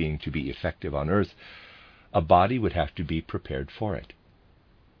this being to be effective on earth, a body would have to be prepared for it.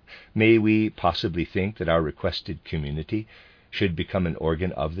 May we possibly think that our requested community should become an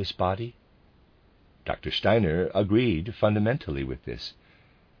organ of this body? Dr. Steiner agreed fundamentally with this,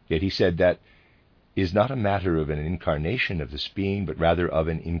 yet he said that is not a matter of an incarnation of this being, but rather of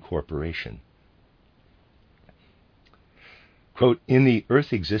an incorporation. Quote, "In the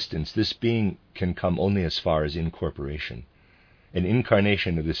earth existence, this being can come only as far as incorporation. An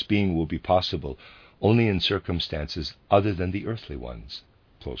incarnation of this being will be possible only in circumstances other than the earthly ones."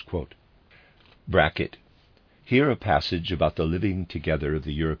 Close quote. Bracket. Here a passage about the living together of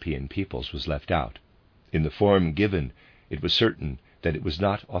the European peoples was left out. In the form given, it was certain that it was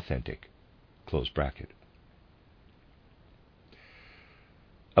not authentic. Close bracket.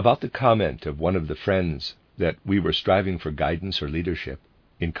 About the comment of one of the friends that we were striving for guidance or leadership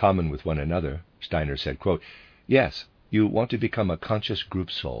in common with one another, Steiner said, quote, "Yes, you want to become a conscious group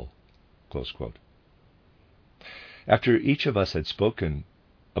soul." Close quote. After each of us had spoken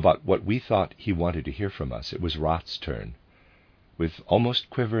about what we thought he wanted to hear from us, it was Roth's turn. With almost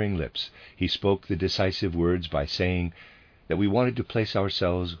quivering lips, he spoke the decisive words by saying that we wanted to place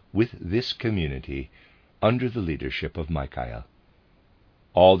ourselves with this community under the leadership of Michael.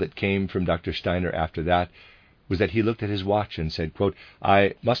 All that came from Dr. Steiner after that was that he looked at his watch and said, quote,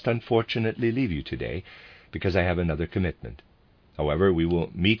 "I must unfortunately leave you today because I have another commitment. However, we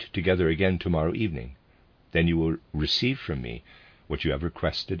will meet together again tomorrow evening. Then you will receive from me what you have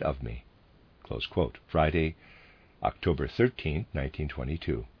requested of me." Close quote. Friday, October 13,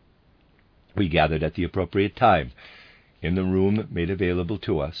 1922. We gathered at the appropriate time in the room made available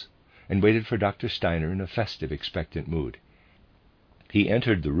to us and waited for Dr. Steiner in a festive, expectant mood. He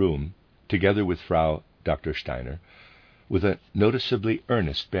entered the room, together with Frau Dr. Steiner, with a noticeably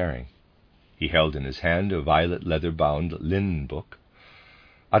earnest bearing. He held in his hand a violet leather-bound linen book,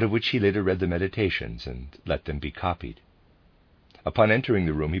 out of which he later read the meditations and let them be copied. Upon entering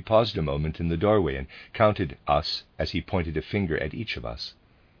the room, he paused a moment in the doorway and counted us as he pointed a finger at each of us.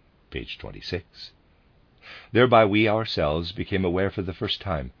 Page 26. Thereby we ourselves became aware for the first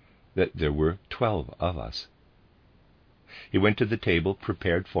time that there were 12 of us. He went to the table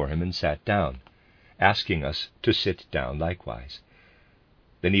prepared for him and sat down, asking us to sit down likewise.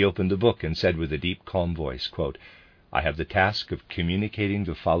 Then he opened the book and said with a deep, calm voice, quote, "I have the task of communicating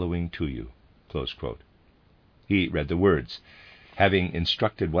the following to you." Close quote. He read the words, having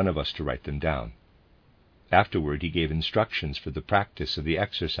instructed one of us to write them down. Afterward, he gave instructions for the practice of the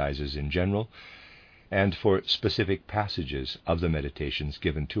exercises in general and for specific passages of the meditations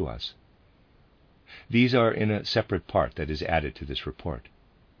given to us. These are in a separate part that is added to this report.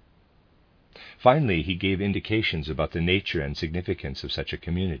 Finally, he gave indications about the nature and significance of such a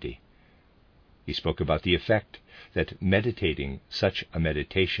community. He spoke about the effect that meditating such a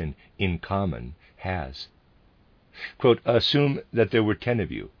meditation in common has. Quote, "Assume that there were 10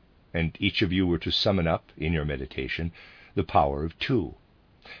 of you, and each of you were to summon up, in your meditation, the power of 2.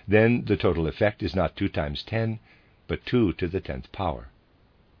 Then the total effect is not 2 times 10, but 2 to the 10th power.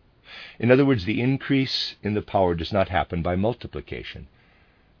 In other words, the increase in the power does not happen by multiplication,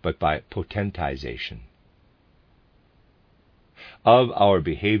 but by potentization. Of our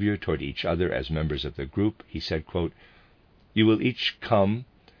behavior toward each other as members of the group," he said, quote, "you will each come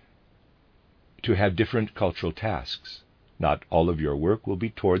to have different cultural tasks. Not all of your work will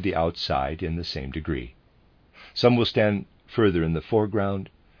be toward the outside in the same degree. Some will stand further in the foreground,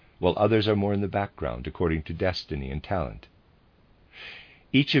 while others are more in the background, according to destiny and talent.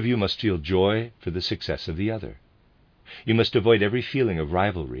 Each of you must feel joy for the success of the other. You must avoid every feeling of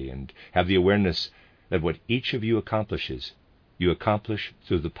rivalry and have the awareness that what each of you accomplishes, you accomplish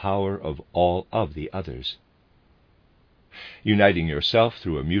through the power of all of the others. Uniting yourself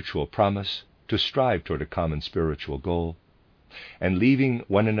through a mutual promise to strive toward a common spiritual goal, and leaving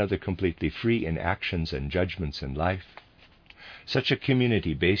one another completely free in actions and judgments in life. Such a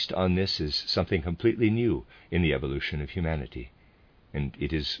community based on this is something completely new in the evolution of humanity, and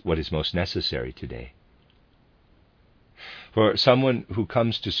it is what is most necessary today. For someone who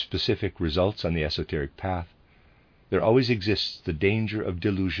comes to specific results on the esoteric path, there always exists the danger of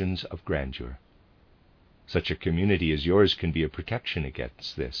delusions of grandeur. Such a community as yours can be a protection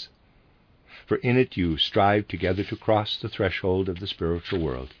against this. For in it you strive together to cross the threshold of the spiritual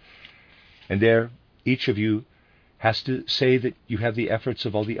world, and there each of you has to say that you have the efforts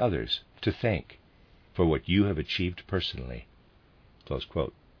of all the others to thank for what you have achieved personally." Close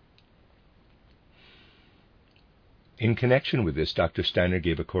quote. In connection with this, Dr. Steiner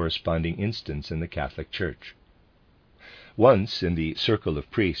gave a corresponding instance in the Catholic Church. Once, in the circle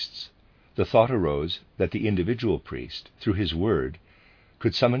of priests, the thought arose that the individual priest, through his word,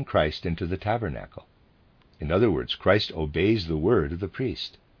 could summon Christ into the tabernacle. In other words, Christ obeys the word of the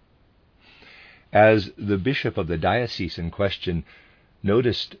priest. As the bishop of the diocese in question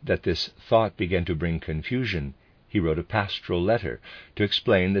noticed that this thought began to bring confusion, he wrote a pastoral letter to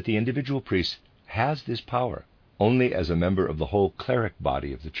explain that the individual priest has this power only as a member of the whole cleric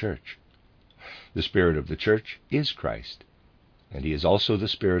body of the Church. The Spirit of the Church is Christ, and he is also the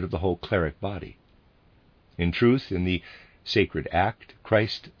Spirit of the whole cleric body. In truth, in the sacred act,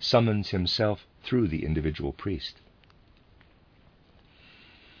 Christ summons himself through the individual priest.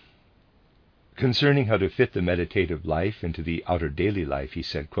 Concerning how to fit the meditative life into the outer daily life, he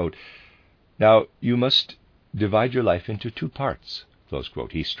said, quote, "Now you must divide your life into two parts." Close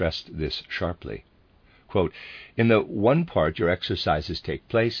quote. He stressed this sharply. Quote, "In the one part your exercises take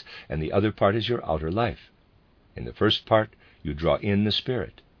place, and the other part is your outer life. In the first part you draw in the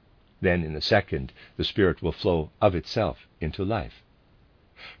Spirit. Then in the second, the Spirit will flow of itself into life.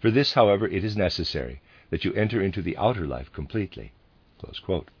 For this, however, it is necessary that you enter into the outer life completely." Close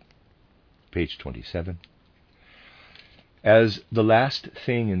quote. Page 27. As the last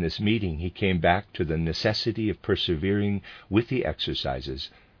thing in this meeting, he came back to the necessity of persevering with the exercises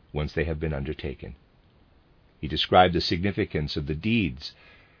once they have been undertaken. He described the significance of the deeds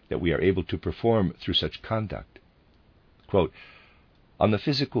that we are able to perform through such conduct. Quote, "On the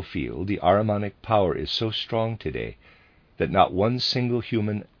physical field, the Ahrimanic power is so strong today that not one single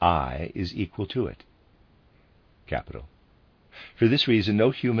human eye is equal to it." Capital. For this reason, no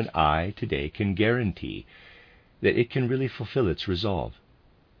human eye today can guarantee that it can really fulfill its resolve,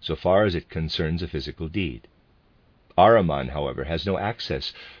 so far as it concerns a physical deed. Ahriman, however, has no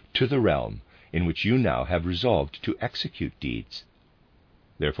access to the realm in which you now have resolved to execute deeds.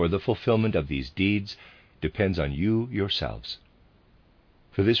 Therefore, the fulfillment of these deeds depends on you yourselves.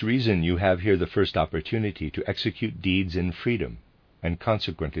 For this reason, you have here the first opportunity to execute deeds in freedom, and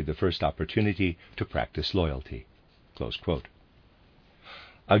consequently the first opportunity to practice loyalty." Close quote.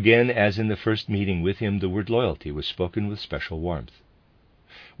 Again, as in the first meeting with him, the word loyalty was spoken with special warmth.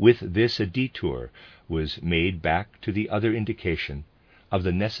 With this, a detour was made back to the other indication of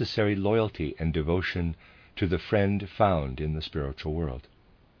the necessary loyalty and devotion to the friend found in the spiritual world.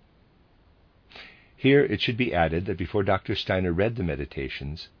 Here it should be added that before Dr. Steiner read the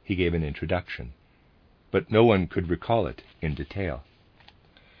meditations, he gave an introduction, but no one could recall it in detail.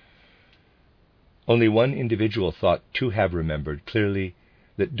 Only one individual thought to have remembered clearly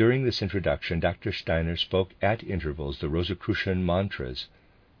that during this introduction Dr. Steiner spoke at intervals the Rosicrucian mantras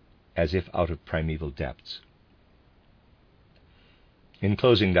as if out of primeval depths. In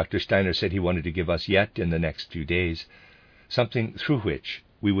closing, Dr. Steiner said he wanted to give us yet in the next few days something through which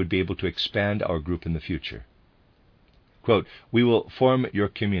we would be able to expand our group in the future. Quote, "We will form your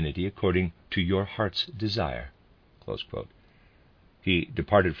community according to your heart's desire." Close quote. He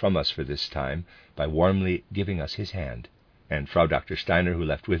departed from us for this time by warmly giving us his hand, and Frau Dr. Steiner, who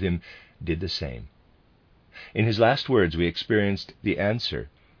left with him, did the same. In his last words, we experienced the answer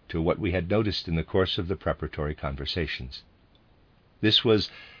to what we had noticed in the course of the preparatory conversations. This was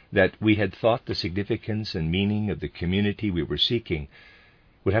that we had thought the significance and meaning of the community we were seeking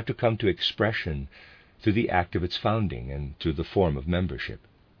would have to come to expression through the act of its founding and through the form of membership.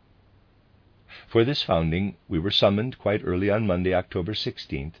 For this founding, we were summoned quite early on Monday, October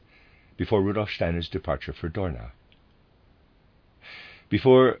 16th, before Rudolf Steiner's departure for Dornau.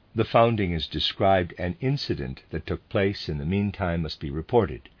 Before the founding is described, an incident that took place in the meantime must be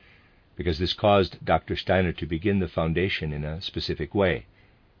reported, because this caused Dr. Steiner to begin the foundation in a specific way,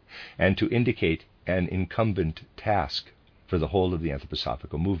 and to indicate an incumbent task for the whole of the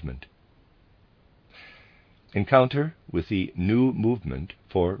anthroposophical movement. Encounter with the New Movement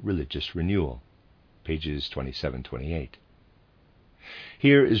for Religious Renewal, pages 27-28.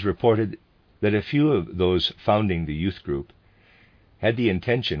 Here is reported that a few of those founding the youth group had the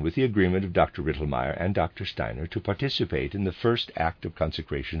intention, with the agreement of Dr. Rittelmeyer and Dr. Steiner, to participate in the first act of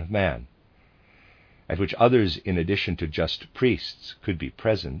consecration of man, at which others, in addition to just priests, could be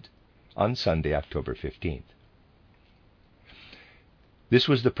present on Sunday, October 15th. This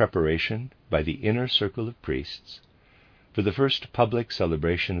was the preparation by the inner circle of priests for the first public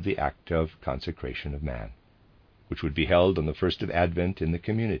celebration of the act of consecration of man, which would be held on the first of Advent in the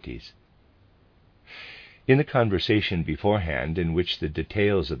communities. In the conversation beforehand, in which the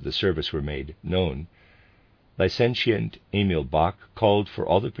details of the service were made known, Licentiate Emil Bach called for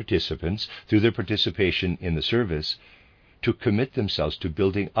all the participants, through their participation in the service, to commit themselves to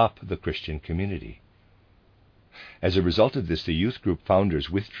building up the Christian community. As a result of this, the youth group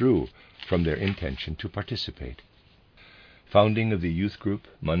founders withdrew from their intention to participate. Founding of the youth group,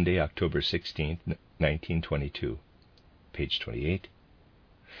 Monday, October 16, 1922. Page 28.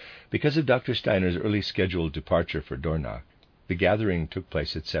 Because of Dr. Steiner's early scheduled departure for Dornach, the gathering took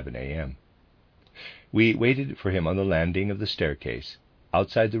place at 7 a.m. We waited for him on the landing of the staircase,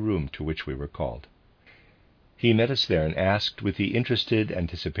 outside the room to which we were called. He met us there and asked, with the interested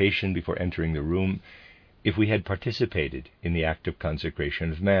anticipation before entering the room, if we had participated in the act of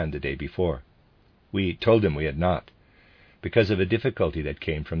consecration of man the day before. We told him we had not, because of a difficulty that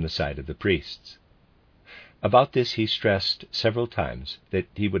came from the side of the priests. About this he stressed several times that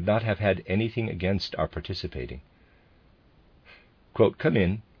he would not have had anything against our participating. Quote, "Come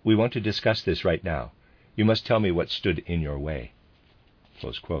in. We want to discuss this right now. You must tell me what stood in your way."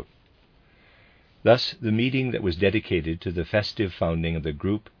 Close quote. Thus, the meeting that was dedicated to the festive founding of the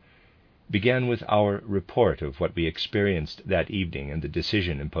group began with our report of what we experienced that evening and the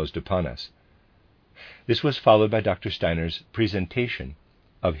decision imposed upon us. This was followed by Dr. Steiner's presentation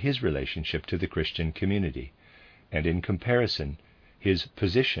of his relationship to the Christian community, and in comparison, his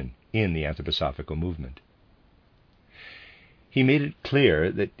position in the anthroposophical movement. He made it clear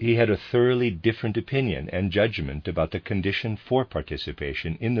that he had a thoroughly different opinion and judgment about the condition for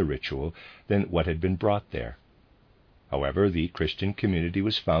participation in the ritual than what had been brought there. However, the Christian community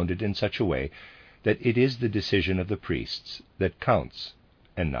was founded in such a way that it is the decision of the priests that counts,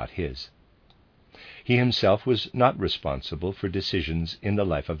 and not his. He himself was not responsible for decisions in the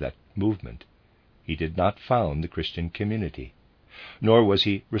life of that movement. He did not found the Christian community, nor was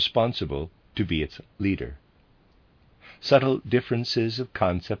he responsible to be its leader. Subtle differences of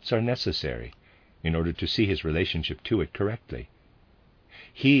concepts are necessary in order to see his relationship to it correctly.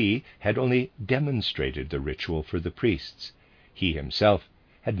 He had only demonstrated the ritual for the priests. He himself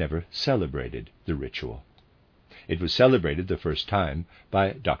had never celebrated the ritual. It was celebrated the first time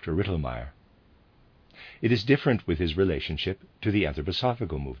by Dr. Rittelmeyer. It is different with his relationship to the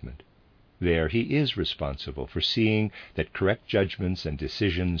anthroposophical movement. There he is responsible for seeing that correct judgments and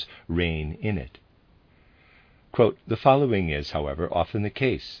decisions reign in it. Quote, "The following is, however, often the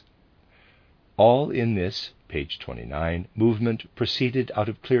case. All in this," page 29, "movement proceeded out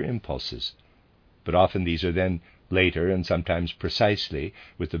of clear impulses, but often these are then later, and sometimes precisely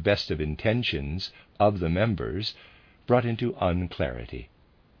with the best of intentions of the members, brought into unclarity.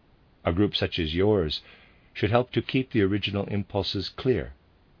 A group such as yours should help to keep the original impulses clear,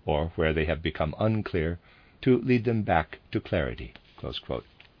 or where they have become unclear, to lead them back to clarity." Close quote.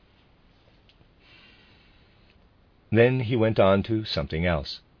 Then he went on to something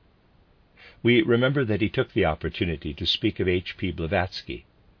else. We remember that he took the opportunity to speak of H.P. Blavatsky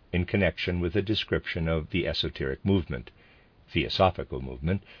in connection with a description of the esoteric movement, theosophical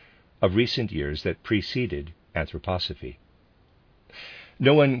movement, of recent years that preceded anthroposophy.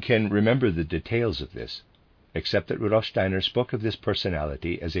 No one can remember the details of this, except that Rudolf Steiner spoke of this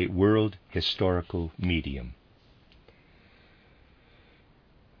personality as a world historical medium.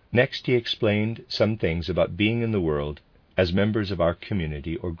 Next, he explained some things about being in the world as members of our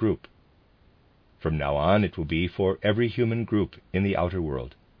community or group. From now on, it will be for every human group in the outer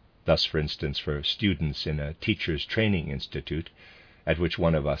world, thus, for instance, for students in a teacher's training institute, at which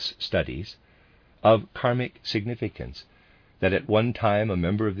one of us studies, of karmic significance, that at one time a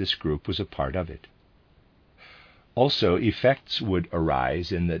member of this group was a part of it. Also, effects would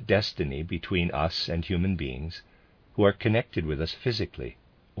arise in the destiny between us and human beings who are connected with us physically,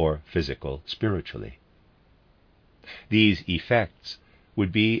 or physical spiritually. These effects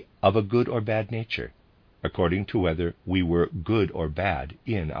would be of a good or bad nature, according to whether we were good or bad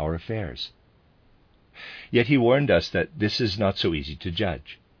in our affairs. Yet he warned us that this is not so easy to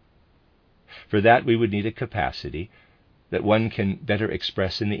judge. For that we would need a capacity that one can better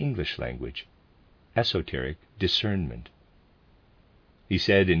express in the English language, esoteric discernment. He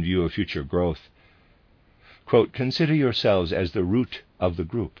said, in view of future growth, quote, "Consider yourselves as the root of the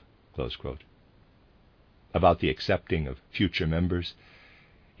group," close quote. About the accepting of future members,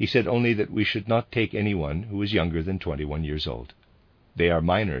 he said only that we should not take anyone who is younger than 21 years old. They are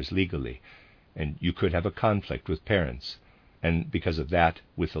minors legally, and you could have a conflict with parents, and because of that,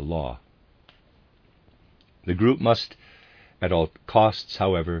 with the law. The group must, at all costs,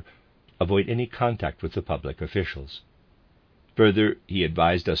 however, avoid any contact with the public officials. Further, he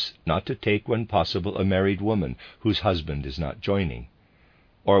advised us not to take, when possible, a married woman whose husband is not joining,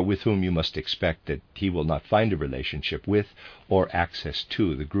 or with whom you must expect that he will not find a relationship with or access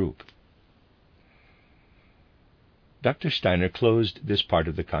to the group. Dr. Steiner closed this part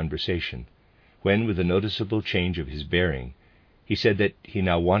of the conversation when, with a noticeable change of his bearing, he said that he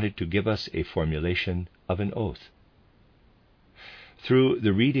now wanted to give us a formulation of an oath. Through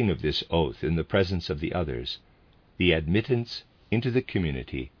the reading of this oath in the presence of the others, the admittance into the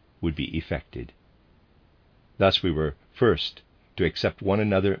community would be effected. Thus we were first to accept one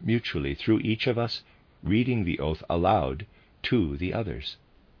another mutually through each of us reading the oath aloud to the others.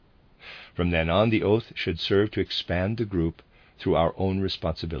 From then on, the oath should serve to expand the group through our own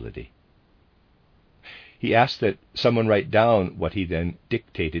responsibility. He asked that someone write down what he then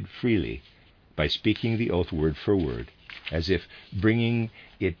dictated freely by speaking the oath word for word, as if bringing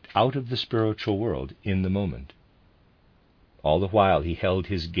it out of the spiritual world in the moment. All the while he held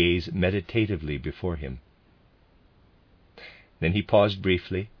his gaze meditatively before him. Then he paused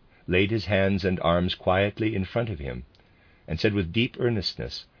briefly, laid his hands and arms quietly in front of him, and said with deep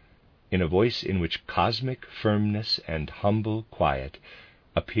earnestness, in a voice in which cosmic firmness and humble quiet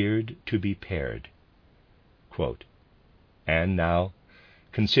appeared to be paired, quote, "And now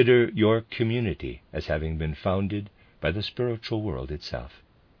consider your community as having been founded by the spiritual world itself."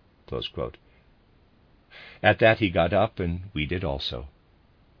 Close quote. At that he got up, and we did also.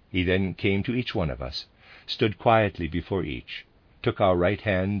 He then came to each one of us, stood quietly before each, took our right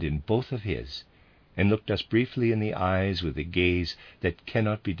hand in both of his, and looked us briefly in the eyes with a gaze that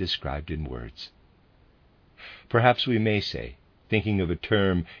cannot be described in words. Perhaps we may say, thinking of a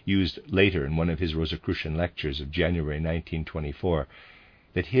term used later in one of his Rosicrucian lectures of January 1924,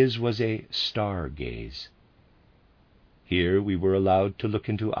 that his was a star gaze. Here we were allowed to look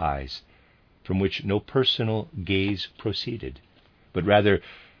into eyes from which no personal gaze proceeded, but rather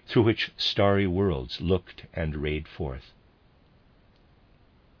through which starry worlds looked and rayed forth.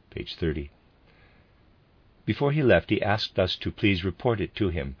 Page 30. Before he left, he asked us to please report it to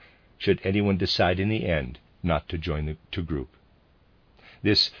him, should anyone decide in the end not to join the group.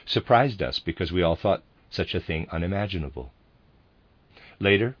 This surprised us because we all thought such a thing unimaginable.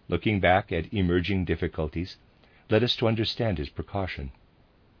 Later, looking back at emerging difficulties, led us to understand his precaution.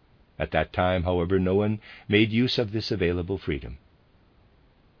 At that time, however, no one made use of this available freedom.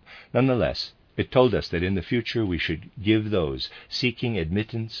 Nonetheless, it told us that in the future we should give those seeking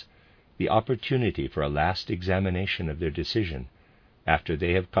admittance the opportunity for a last examination of their decision after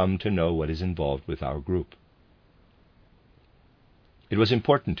they have come to know what is involved with our group. It was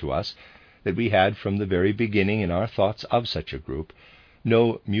important to us that we had from the very beginning in our thoughts of such a group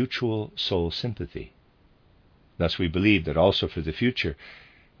no mutual soul sympathy. Thus we believed that also for the future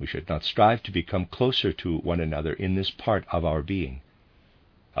we should not strive to become closer to one another in this part of our being.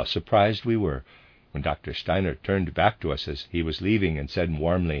 How surprised we were when Dr. Steiner turned back to us as he was leaving and said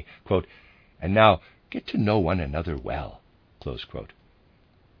warmly, quote, "And now get to know one another well." Close quote.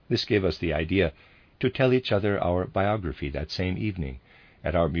 This gave us the idea to tell each other our biography that same evening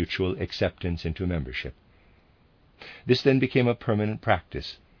at our mutual acceptance into membership. This then became a permanent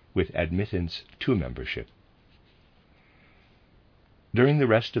practice with admittance to membership. During the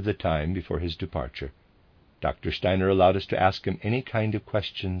rest of the time before his departure, Dr. Steiner allowed us to ask him any kind of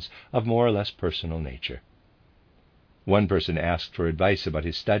questions of more or less personal nature. One person asked for advice about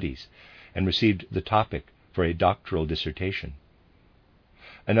his studies and received the topic for a doctoral dissertation.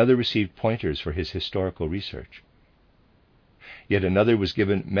 Another received pointers for his historical research. Yet another was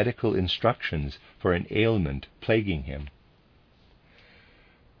given medical instructions for an ailment plaguing him.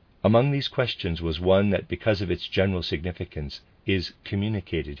 Among these questions was one that, because of its general significance, is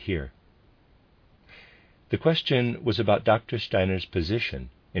communicated here. The question was about Dr. Steiner's position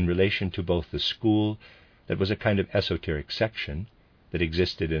in relation to both the school that was a kind of esoteric section that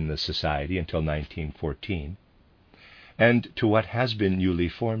existed in the society until 1914, and to what has been newly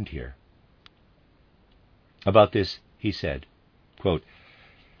formed here. About this he said, quote,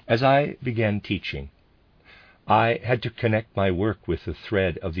 "As I began teaching, I had to connect my work with the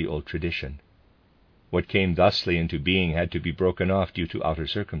thread of the old tradition. What came thusly into being had to be broken off due to outer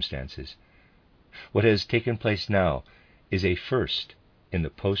circumstances. What has taken place now is a first in the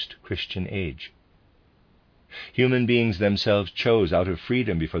post-Christian age. Human beings themselves chose out of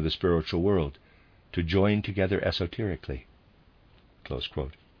freedom before the spiritual world to join together esoterically." Close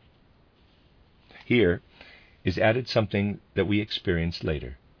quote. Here is added something that we experienced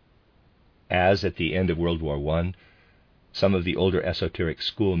later. As at the end of World War I, some of the older esoteric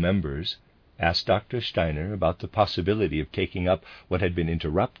school members asked Dr. Steiner about the possibility of taking up what had been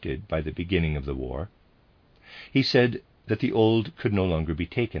interrupted by the beginning of the war, he said that the old could no longer be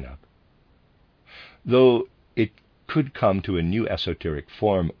taken up, though it could come to a new esoteric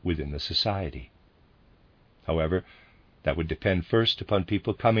form within the society. However, that would depend first upon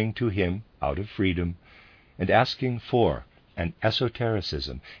people coming to him out of freedom and asking for an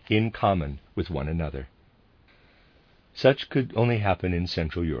esotericism in common with one another. Such could only happen in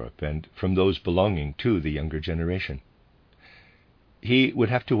Central Europe and from those belonging to the younger generation. He would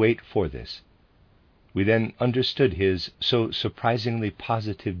have to wait for this. We then understood his so surprisingly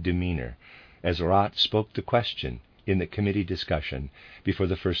positive demeanor as Rath spoke the question in the committee discussion before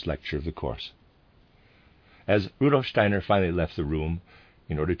the first lecture of the course. As Rudolf Steiner finally left the room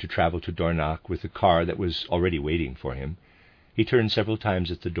in order to travel to Dornach with the car that was already waiting for him, he turned several times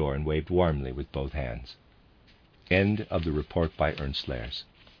at the door and waved warmly with both hands. End of the report by Ernst Lehrs.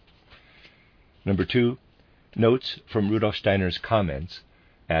 Number 2. Notes from Rudolf Steiner's comments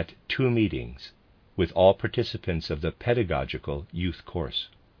at 2 meetings with all participants of the pedagogical youth course.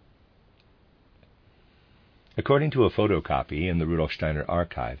 According to a photocopy in the Rudolf Steiner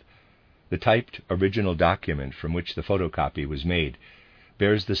archive, the typed original document from which the photocopy was made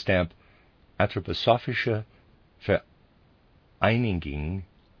bears the stamp Anthroposophische Vereinigung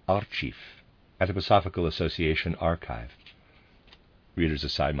Archiv, Anthroposophical Association Archive. Reader's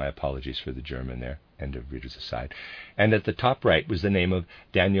aside, my apologies for the German there, end of reader's aside. And at the top right was the name of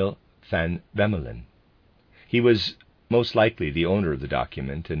Daniel van Bemmelen. He was most likely the owner of the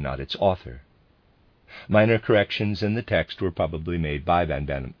document and not its author. Minor corrections in the text were probably made by van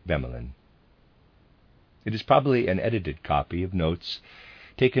Bemmelen. It is probably an edited copy of notes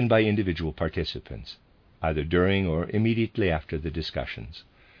taken by individual participants, either during or immediately after the discussions.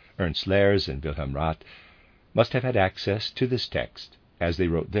 Ernst Lehrs and Wilhelm Rath must have had access to this text as they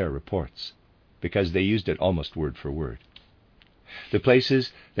wrote their reports, because they used it almost word for word. The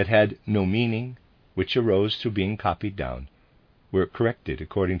places that had no meaning, which arose through being copied down, were corrected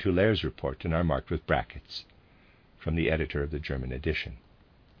according to Lehrs' report and are marked with brackets, from the editor of the German edition.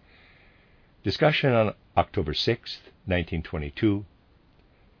 Discussion on October 6, 1922,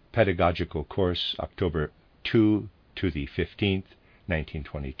 Pedagogical Course, October 2 to the 15th,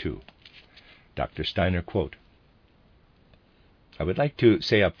 1922. Dr. Steiner, quote, I would like to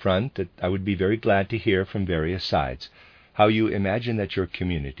say up front that I would be very glad to hear from various sides how you imagine that your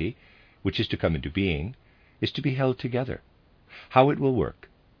community, which is to come into being, is to be held together, how it will work,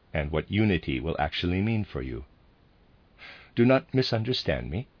 and what unity will actually mean for you. Do not misunderstand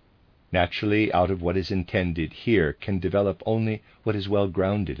me. Naturally, out of what is intended here can develop only what is well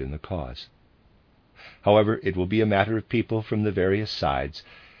grounded in the cause. However, it will be a matter of people from the various sides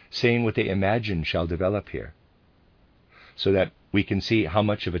saying what they imagine shall develop here, so that we can see how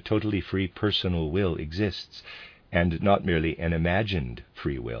much of a totally free personal will exists, and not merely an imagined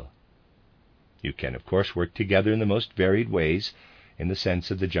free will. You can, of course, work together in the most varied ways in the sense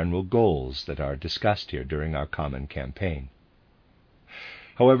of the general goals that are discussed here during our common campaign.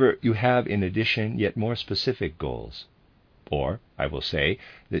 However, you have in addition yet more specific goals, or I will say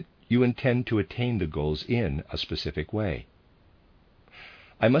that you intend to attain the goals in a specific way.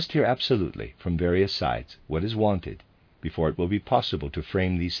 I must hear absolutely from various sides what is wanted before it will be possible to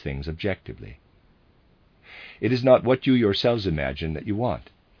frame these things objectively. It is not what you yourselves imagine that you want.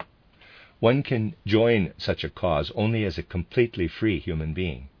 One can join such a cause only as a completely free human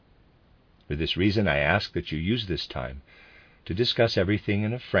being. For this reason, I ask that you use this time to discuss everything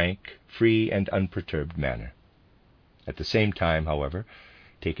in a frank, free, and unperturbed manner. At the same time, however,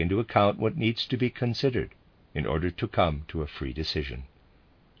 take into account what needs to be considered in order to come to a free decision.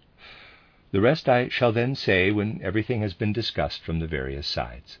 The rest I shall then say when everything has been discussed from the various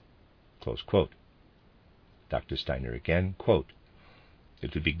sides. Close quote. Dr. Steiner again, quote,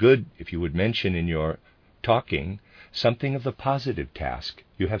 It would be good if you would mention in your talking something of the positive task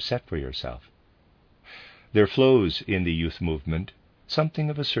you have set for yourself. There flows in the youth movement something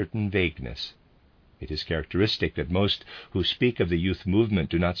of a certain vagueness. It is characteristic that most who speak of the youth movement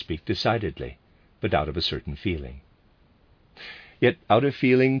do not speak decidedly, but out of a certain feeling. Yet out of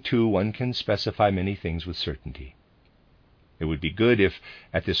feeling, too, one can specify many things with certainty. It would be good if,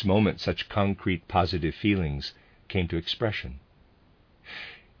 at this moment, such concrete positive feelings came to expression.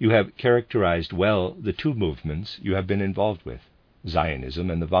 You have characterized well the 2 movements you have been involved with,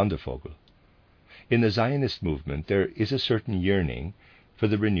 Zionism and the Wandervogel. In the Zionist movement there is a certain yearning for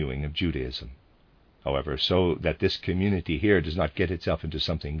the renewing of Judaism. However, so that this community here does not get itself into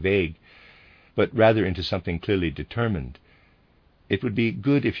something vague, but rather into something clearly determined, it would be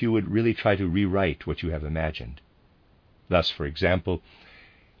good if you would really try to rewrite what you have imagined. Thus, for example,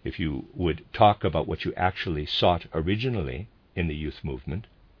 if you would talk about what you actually sought originally in the youth movement.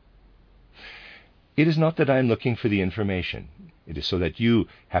 It is not that I am looking for the information. It is so that you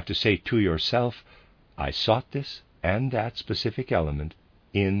have to say to yourself, I sought this and that specific element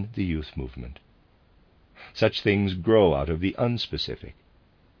in the youth movement. Such things grow out of the unspecific.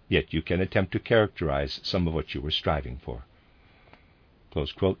 yet you can attempt to characterize some of what you were striving for.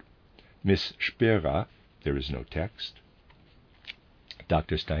 Close quote. Miss Spira, there is no text.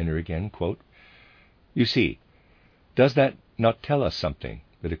 Dr. Steiner again, quote, "You see, does that not tell us something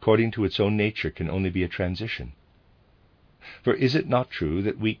that according to its own nature can only be a transition? For is it not true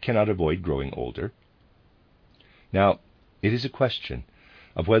that we cannot avoid growing older? Now, it is a question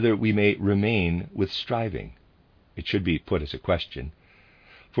of whether we may remain with striving. It should be put as a question,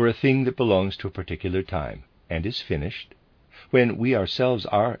 for a thing that belongs to a particular time and is finished, when we ourselves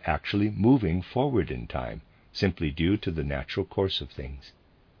are actually moving forward in time, simply due to the natural course of things.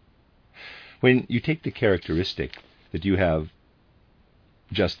 When you take the characteristic that you have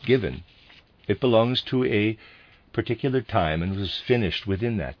just given, it belongs to a particular time and was finished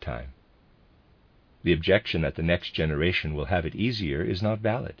within that time. The objection that the next generation will have it easier is not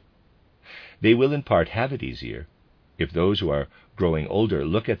valid. They will in part have it easier if those who are growing older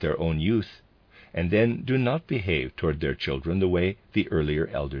look at their own youth and then do not behave toward their children the way the earlier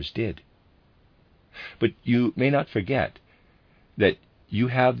elders did. But you may not forget that you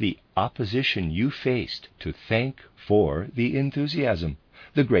have the opposition you faced to thank for the enthusiasm,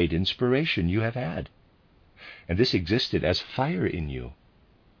 the great inspiration you have had. And this existed as fire in you.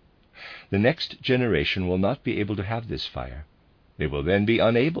 The next generation will not be able to have this fire. They will then be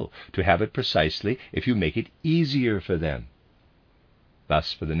unable to have it precisely if you make it easier for them.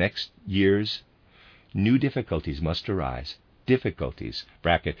 Thus, for the next years, new difficulties must arise, difficulties,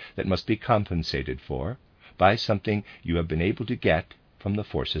 bracket, that must be compensated for by something you have been able to get from the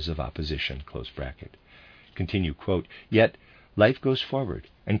forces of opposition, close bracket. Continue, quote, "Yet life goes forward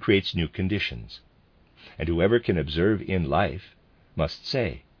and creates new conditions. And whoever can observe in life must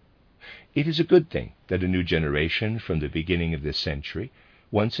say, it is a good thing that a new generation from the beginning of this century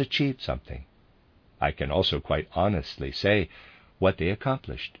once achieved something. I can also quite honestly say what they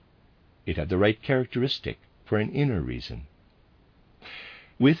accomplished. It had the right characteristic for an inner reason."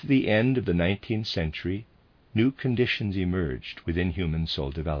 With the end of the 19th century, new conditions emerged within human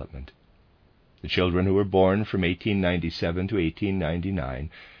soul development. The children who were born from 1897 to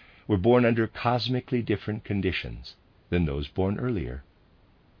 1899 were born under cosmically different conditions than those born earlier.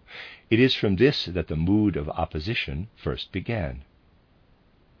 It is from this that the mood of opposition first began.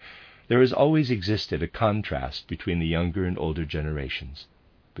 There has always existed a contrast between the younger and older generations,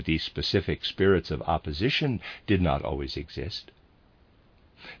 but these specific spirits of opposition did not always exist.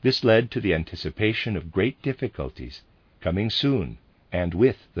 This led to the anticipation of great difficulties coming soon and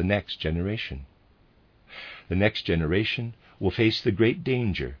with the next generation. The next generation will face the great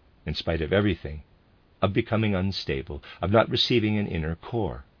danger, in spite of everything, of becoming unstable, of not receiving an inner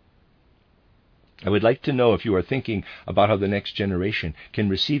core. I would like to know if you are thinking about how the next generation can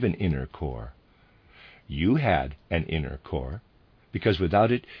receive an inner core. You had an inner core, because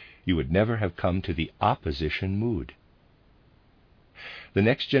without it you would never have come to the opposition mood. The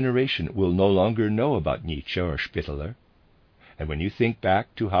next generation will no longer know about Nietzsche or Spitteler, and when you think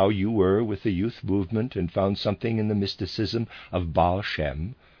back to how you were with the youth movement and found something in the mysticism of Baal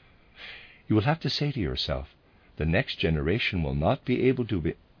Shem, you will have to say to yourself, the next generation will not be able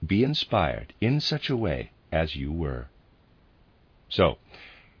to be inspired in such a way as you were. So,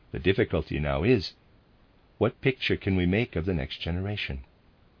 the difficulty now is, what picture can we make of the next generation?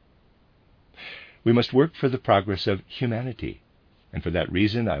 We must work for the progress of humanity, and for that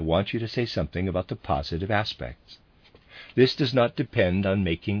reason I want you to say something about the positive aspects. This does not depend on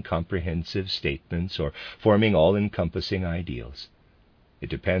making comprehensive statements or forming all-encompassing ideals. It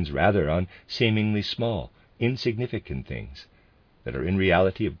depends rather on seemingly small, insignificant things that are in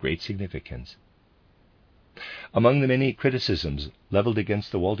reality of great significance. Among the many criticisms leveled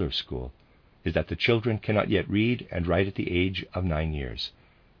against the Waldorf School is that the children cannot yet read and write at the age of 9 years.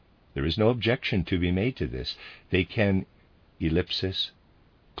 There is no objection to be made to this. They can, ellipsis,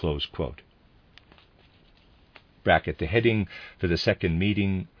 close quote. Bracket, the heading for the second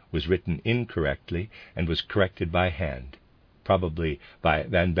meeting was written incorrectly and was corrected by hand, probably by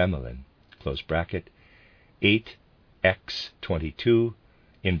Van Bemmelen, close bracket, 8x22,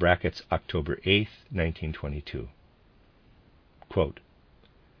 in brackets October 8th, 1922. Quote,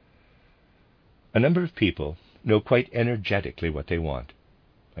 "A number of people know quite energetically what they want.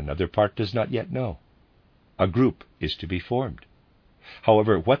 Another part does not yet know. A group is to be formed.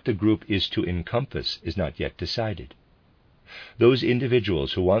 However, what the group is to encompass is not yet decided. Those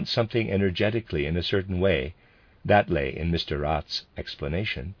individuals who want something energetically in a certain way, that lay in Mr. Roth's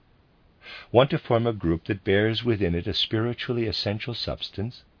explanation, want to form a group that bears within it a spiritually essential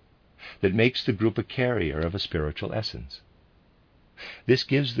substance, that makes the group a carrier of a spiritual essence. This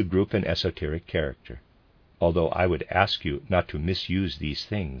gives the group an esoteric character. although I would ask you not to misuse these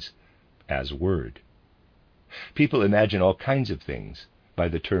things as word. People imagine all kinds of things by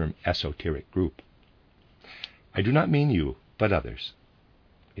the term esoteric group. I do not mean you, but others.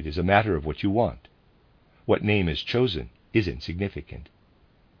 It is a matter of what you want. What name is chosen is insignificant.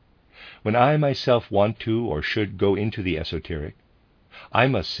 When I myself want to or should go into the esoteric, I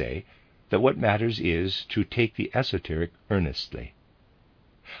must say that what matters is to take the esoteric earnestly.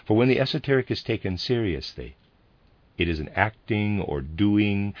 For when the esoteric is taken seriously, it is an acting or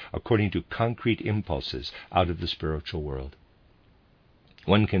doing according to concrete impulses out of the spiritual world.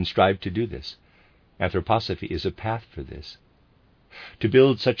 One can strive to do this. Anthroposophy is a path for this. To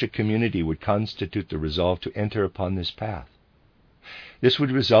build such a community would constitute the resolve to enter upon this path. This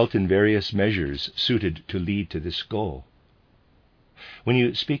would result in various measures suited to lead to this goal. When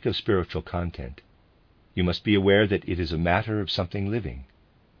you speak of spiritual content, you must be aware that it is a matter of something living.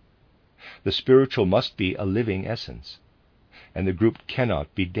 The spiritual must be a living essence, and the group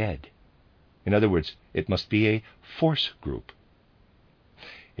cannot be dead. In other words, it must be a force group.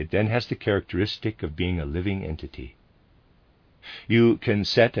 It then has the characteristic of being a living entity. You can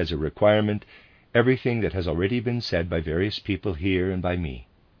set as a requirement everything that has already been said by various people here and by me.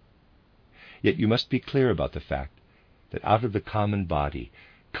 Yet you must be clear about the fact that out of the common body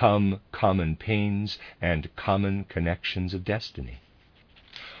come common pains and common connections of destiny.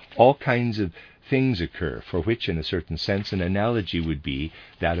 All kinds of things occur for which, in a certain sense, an analogy would be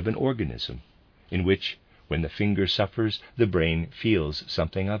that of an organism, in which, when the finger suffers, the brain feels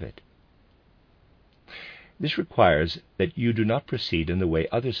something of it. This requires that you do not proceed in the way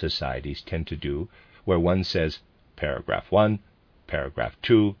other societies tend to do, where one says, paragraph 1, paragraph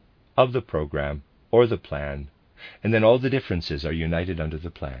 2, of the program or the plan, and then all the differences are united under the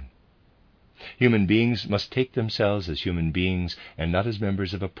plan. Human beings must take themselves as human beings and not as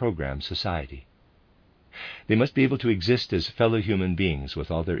members of a program society. They must be able to exist as fellow human beings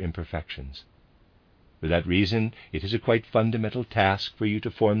with all their imperfections. For that reason, it is a quite fundamental task for you to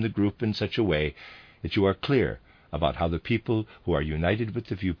form the group in such a way that you are clear about how the people who are united with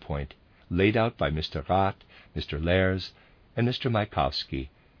the viewpoint laid out by Mr. Rath, Mr. Lehrs, and Mr. Mayakovsky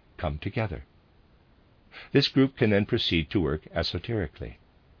come together. This group can then proceed to work esoterically.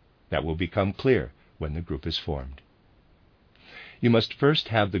 That will become clear when the group is formed. You must first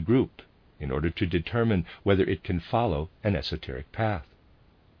have the group in order to determine whether it can follow an esoteric path.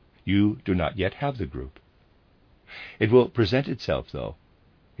 You do not yet have the group. It will present itself, though.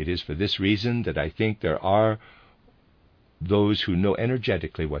 It is for this reason that I think there are those who know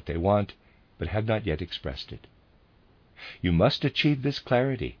energetically what they want, but have not yet expressed it. You must achieve this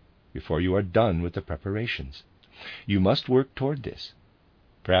clarity before you are done with the preparations. You must work toward this.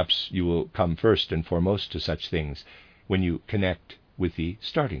 Perhaps you will come first and foremost to such things when you connect with the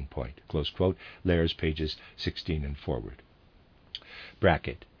starting point. Close quote, Lehrs, pages 16 and forward.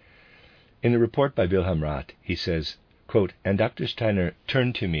 Bracket. In the report by Wilhelm Rath, he says, quote, and Dr. Steiner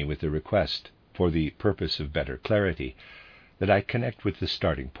turned to me with a request, for the purpose of better clarity, that I connect with the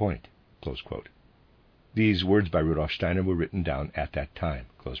starting point. Close quote. These words by Rudolf Steiner were written down at that time.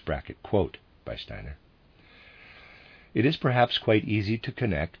 Close bracket, quote by Steiner. It is perhaps quite easy to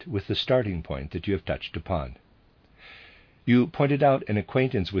connect with the starting point that you have touched upon. You pointed out an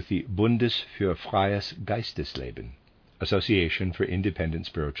acquaintance with the Bundes für Freies Geistesleben, Association for Independent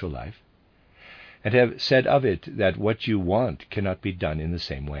Spiritual Life, and have said of it that what you want cannot be done in the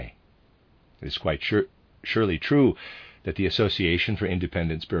same way. It is quite surely true that the Association for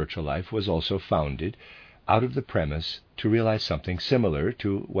Independent Spiritual Life was also founded out of the premise to realize something similar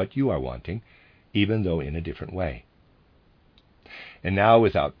to what you are wanting, even though in a different way. And now,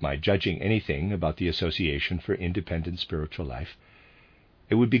 without my judging anything about the Association for Independent Spiritual Life,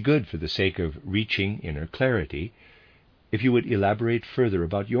 it would be good for the sake of reaching inner clarity if you would elaborate further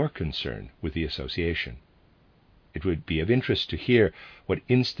about your concern with the association. It would be of interest to hear what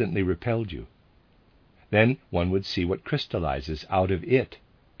instantly repelled you. Then one would see what crystallizes out of it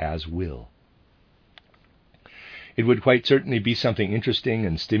as will. It would quite certainly be something interesting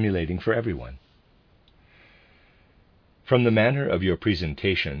and stimulating for everyone. From the manner of your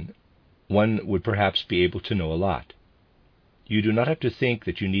presentation, one would perhaps be able to know a lot. You do not have to think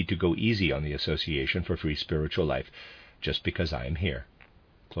that you need to go easy on the Association for Free Spiritual Life just because I am here.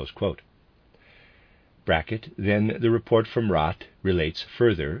 Close quote. Bracket, then the report from Rath relates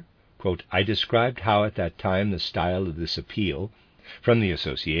further, quote, I described how at that time the style of this appeal from the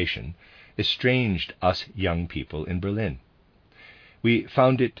association estranged us young people in Berlin. We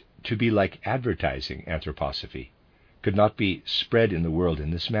found it to be like advertising anthroposophy, could not be spread in the world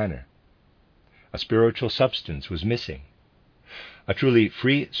in this manner. A spiritual substance was missing. A truly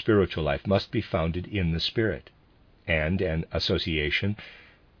free spiritual life must be founded in the Spirit, and an association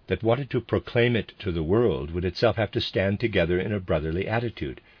that wanted to proclaim it to the world would itself have to stand together in a brotherly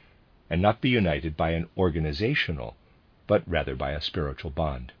attitude, and not be united by an organizational, but rather by a spiritual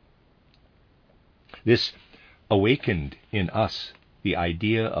bond. This awakened in us the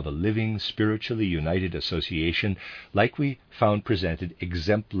idea of a living, spiritually united association like we found presented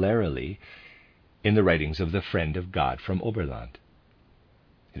exemplarily in the writings of the Friend of God from Oberland.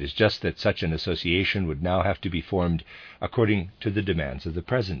 It is just that such an association would now have to be formed according to the demands of the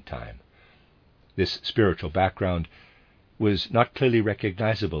present time. This spiritual background was not clearly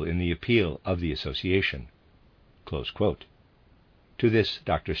recognizable in the appeal of the association. Close quote. To this,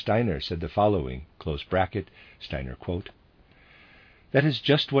 Dr. Steiner said the following, close bracket, Steiner quote, "That is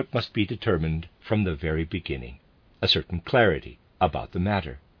just what must be determined from the very beginning, a certain clarity about the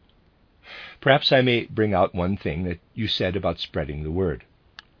matter. Perhaps I may bring out one thing that you said about spreading the word.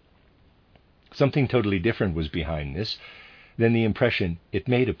 Something totally different was behind this than the impression it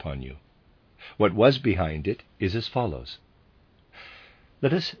made upon you. What was behind it is as follows.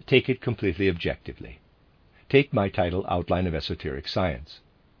 Let us take it completely objectively. Take my title, Outline of Esoteric Science,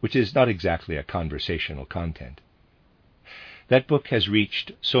 which is not exactly a conversational content. That book has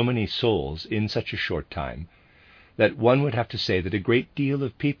reached so many souls in such a short time that one would have to say that a great deal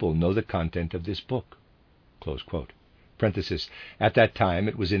of people know the content of this book." Close quote. Parenthesis, at that time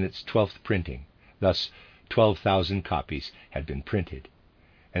it was in its 12th printing, thus 12,000 copies had been printed,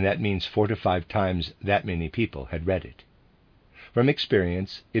 and that means 4 to 5 times that many people had read it. From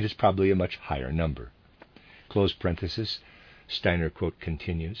experience, it is probably a much higher number. Close parenthesis, Steiner quote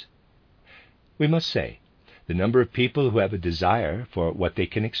continues, "We must say, the number of people who have a desire for what they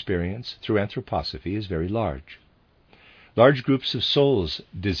can experience through anthroposophy is very large. Large groups of souls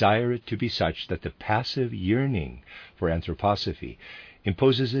desire it to be such that the passive yearning for anthroposophy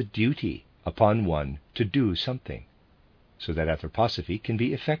imposes a duty upon one to do something, so that anthroposophy can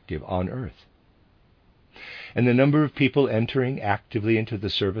be effective on earth. And the number of people entering actively into the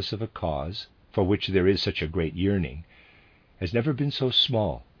service of a cause for which there is such a great yearning has never been so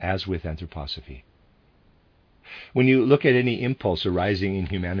small as with anthroposophy. When you look at any impulse arising in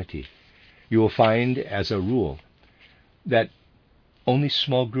humanity, you will find, as a rule, that only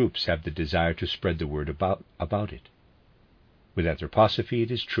small groups have the desire to spread the word about it. With anthroposophy, it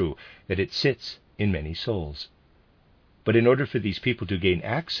is true that it sits in many souls. But in order for these people to gain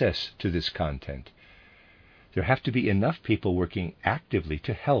access to this content, there have to be enough people working actively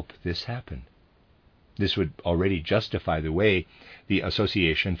to help this happen. This would already justify the way the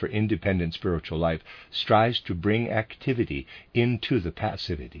Association for Independent Spiritual Life strives to bring activity into the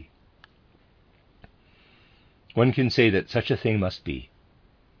passivity. One can say that such a thing must be.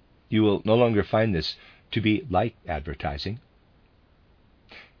 You will no longer find this to be like advertising.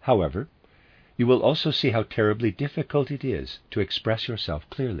 However, you will also see how terribly difficult it is to express yourself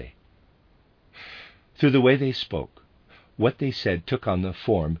clearly. Through the way they spoke, what they said took on the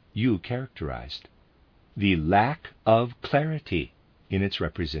form you characterized. The lack of clarity in its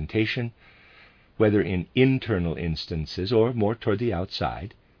representation, whether in internal instances or more toward the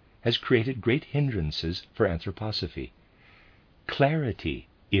outside, has created great hindrances for anthroposophy. Clarity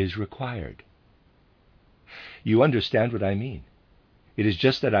is required. You understand what I mean. It is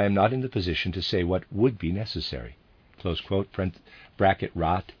just that I am not in the position to say what would be necessary. Close quote, bracket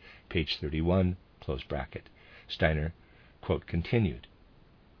Roth, page 31, close bracket. Steiner, quote continued.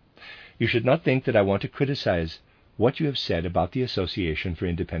 You should not think that I want to criticize what you have said about the Association for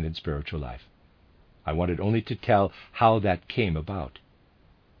Independent Spiritual Life. I wanted only to tell how that came about.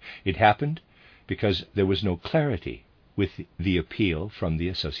 It happened because there was no clarity with the appeal from the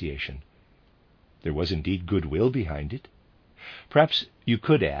association. There was indeed goodwill behind it. Perhaps you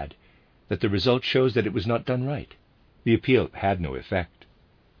could add that the result shows that it was not done right. The appeal had no effect.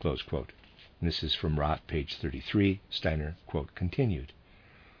 Close quote. And this is from Roth, page 33. Steiner, quote, continued.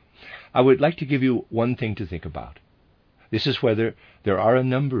 I would like to give you one thing to think about. This is whether there are a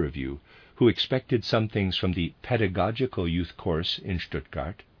number of you who expected some things from the pedagogical youth course in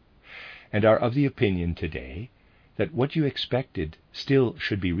Stuttgart, and are of the opinion today that what you expected still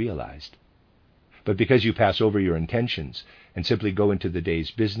should be realized. But because you pass over your intentions and simply go into the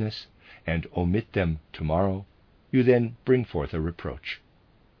day's business and omit them tomorrow, you then bring forth a reproach.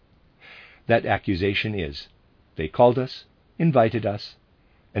 That accusation is, they called us, invited us,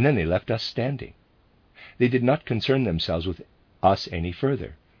 and then they left us standing. They did not concern themselves with us any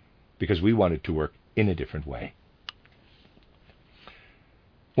further, because we wanted to work in a different way.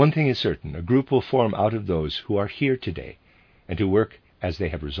 One thing is certain, a group will form out of those who are here today and to work as they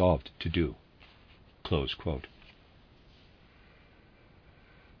have resolved to do. Close quote.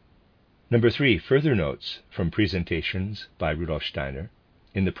 Number 3, further notes from presentations by Rudolf Steiner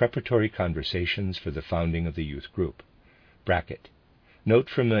in the preparatory conversations for the founding of the youth group. Bracket. Note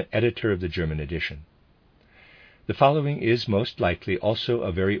from the editor of the German edition. The following is most likely also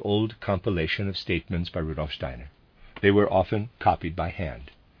a very old compilation of statements by Rudolf Steiner. They were often copied by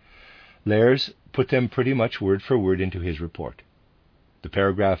hand. Lehrs put them pretty much word for word into his report. The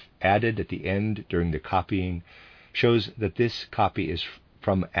paragraph added at the end during the copying shows that this copy is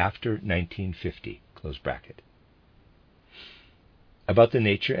from after 1950. Close bracket. About the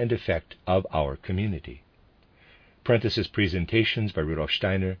nature and effect of our community. Parenthesis, presentations by Rudolf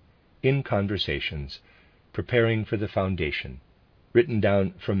Steiner in conversations preparing for the foundation, written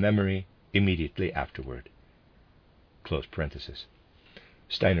down from memory immediately afterward. Close parenthesis.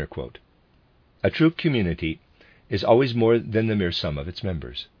 Steiner quote, "A true community is always more than the mere sum of its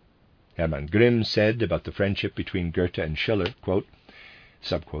members. Hermann Grimm said about the friendship between Goethe and Schiller, quote,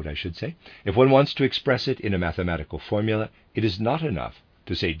 subquote I should say, if one wants to express it in a mathematical formula, it is not enough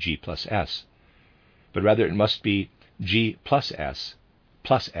to say G plus S, but rather it must be G plus S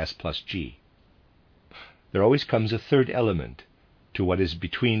plus G. There always comes a third element to what is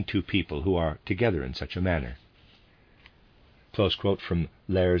between two people who are together in such a manner." Close quote from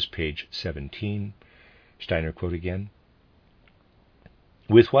Lehrs, page 17. Steiner quote again.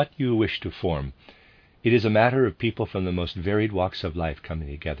 With what you wish to form, it is a matter of people from the most varied walks of life coming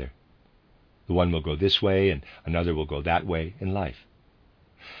together. The one will go this way and another will go that way in life.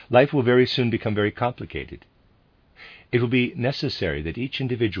 Life will very soon become very complicated. It will be necessary that each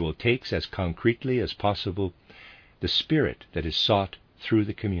individual takes as concretely as possible the spirit that is sought through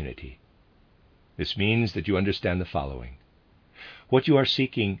the community. This means that you understand the following. What you are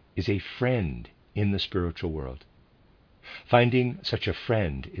seeking is a friend in the spiritual world. Finding such a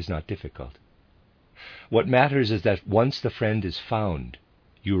friend is not difficult. What matters is that once the friend is found,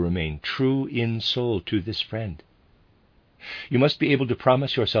 you remain true in soul to this friend. You must be able to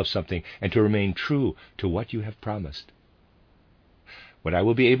promise yourself something and to remain true to what you have promised. What I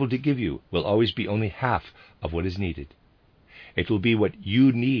will be able to give you will always be only half of what is needed. It will be what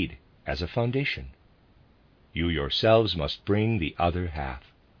you need as a foundation. You yourselves must bring the other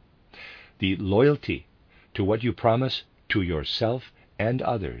half. The loyalty to what you promise to yourself and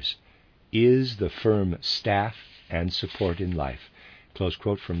others is the firm staff and support in life. Close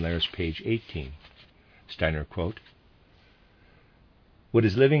quote from Lehrs, page 18. Steiner quote, "What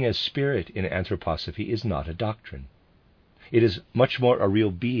is living as spirit in anthroposophy is not a doctrine. It is much more a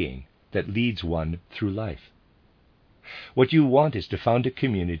real being that leads one through life. What you want is to found a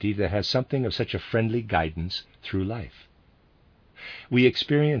community that has something of such a friendly guidance through life. We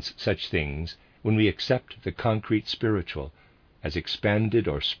experience such things when we accept the concrete spiritual as expanded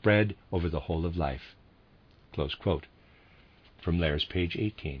or spread over the whole of life." Close quote from Lehrs, page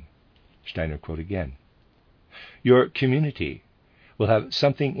 18. Steiner quote again. "Your community will have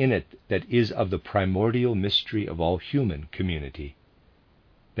something in it that is of the primordial mystery of all human community.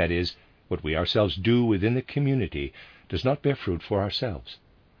 That is, what we ourselves do within the community does not bear fruit for ourselves,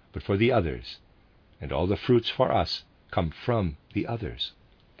 but for the others, and all the fruits for us come from the others."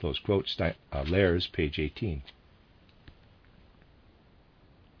 Close quote, Lehrs, page 18.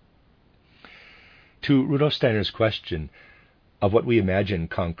 To Rudolf Steiner's question of what we imagine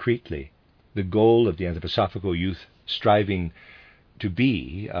concretely, the goal of the anthroposophical youth striving to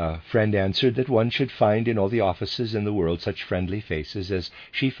be, a friend answered that one should find in all the offices in the world such friendly faces as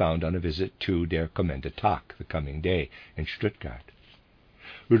she found on a visit to Der Kommende Tag the coming day in Stuttgart.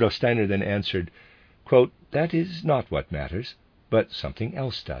 Rudolf Steiner then answered, quote, "That is not what matters, but something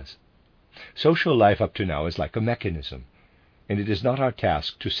else does. Social life up to now is like a mechanism, and it is not our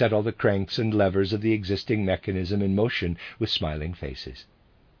task to set all the cranks and levers of the existing mechanism in motion with smiling faces.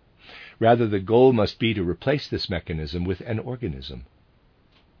 Rather, the goal must be to replace this mechanism with an organism.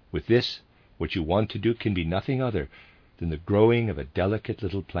 With this, what you want to do can be nothing other than the growing of a delicate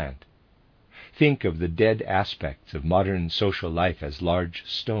little plant. Think of the dead aspects of modern social life as large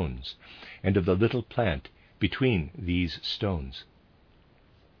stones, and of the little plant between these stones.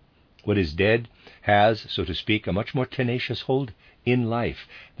 What is dead has, so to speak, a much more tenacious hold in life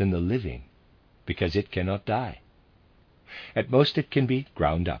than the living, because it cannot die. At most it can be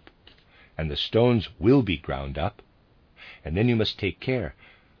ground up, and the stones will be ground up, and then you must take care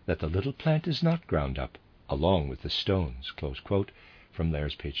that the little plant is not ground up along with the stones." Close quote from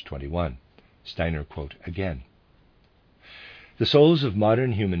Lehrs, page 21. Steiner quote again. The souls of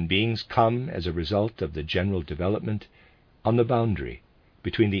modern human beings come as a result of the general development on the boundary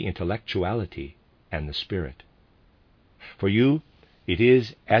between the intellectuality and the spirit. For you, it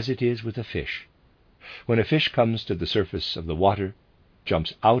is as it is with a fish. When a fish comes to the surface of the water,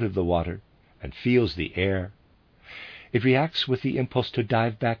 jumps out of the water and feels the air, it reacts with the impulse to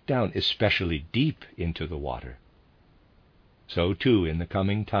dive back down, especially deep into the water. So too, in the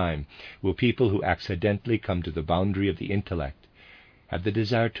coming time, will people who accidentally come to the boundary of the intellect have the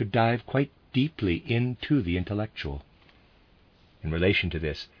desire to dive quite deeply into the intellectual. In relation to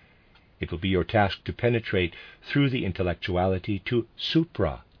this, it will be your task to penetrate through the intellectuality to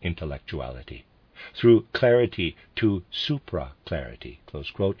supra-intellectuality, through clarity to supra-clarity. Close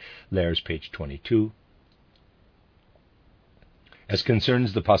quote, Lairs, page 22. As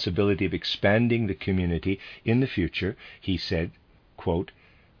concerns the possibility of expanding the community in the future, he said, quote,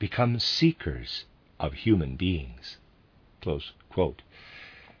 become seekers of human beings. Close quote.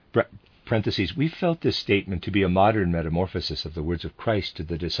 Parentheses, we felt this statement to be a modern metamorphosis of the words of Christ to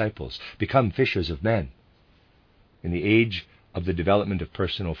the disciples, become fishers of men. In the age of the development of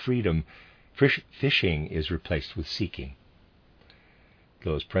personal freedom, fishing is replaced with seeking.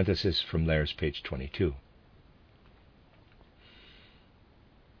 Close parenthesis from Lairs, page 22.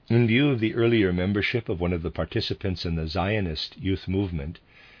 In view of the earlier membership of one of the participants in the Zionist youth movement,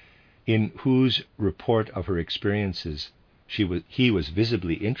 in whose report of her experiences he was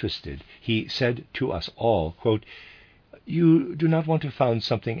visibly interested, he said to us all, quote, you do not want to found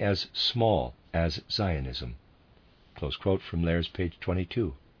something as small as Zionism. Close quote from Lairs, page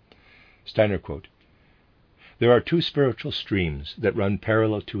 22. Steiner, quote, there are two spiritual streams that run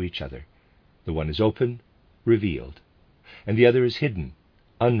parallel to each other. The one is open, revealed, and the other is hidden,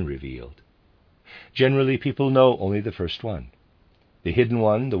 unrevealed. Generally, people know only the first one. The hidden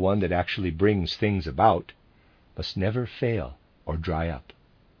one, the one that actually brings things about, must never fail or dry up.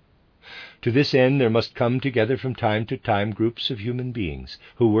 To this end, there must come together from time to time groups of human beings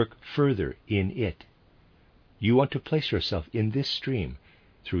who work further in it. You want to place yourself in this stream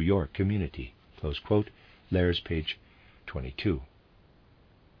through your community. Close quote, Lairs, page 22.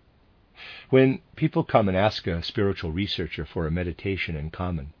 When people come and ask a spiritual researcher for a meditation in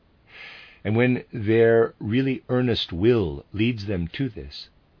common, and when their really earnest will leads them to this,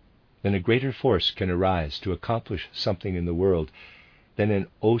 then a greater force can arise to accomplish something in the world than an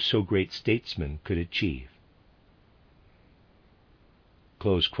oh-so-great statesman could achieve.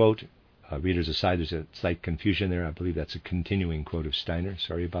 Close quote. Readers aside, there's a slight confusion there. I believe that's a continuing quote of Steiner.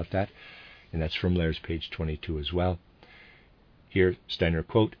 Sorry about that. And that's from Lairs, page 22 as well. Here, Steiner,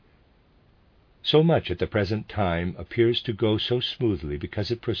 quote, so much at the present time appears to go so smoothly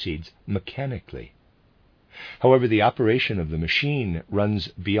because it proceeds mechanically. However, the operation of the machine runs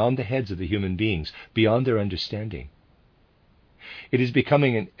beyond the heads of the human beings, beyond their understanding. It is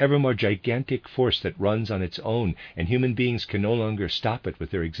becoming an ever more gigantic force that runs on its own, and human beings can no longer stop it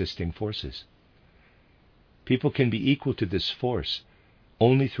with their existing forces. People can be equal to this force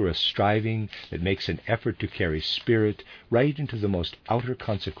only through a striving that makes an effort to carry spirit right into the most outer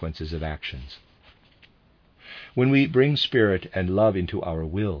consequences of actions. When we bring spirit and love into our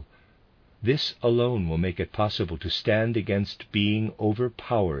will, this alone will make it possible to stand against being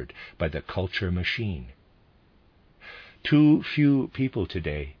overpowered by the culture machine. Too few people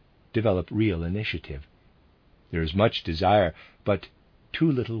today develop real initiative. There is much desire, but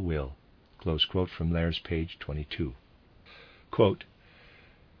too little will. Close quote from Lairs, page 22. Quote,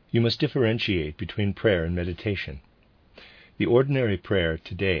 you must differentiate between prayer and meditation. The ordinary prayer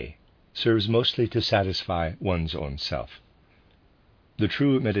today serves mostly to satisfy one's own self. The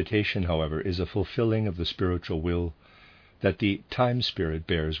true meditation, however, is a fulfilling of the spiritual will that the time spirit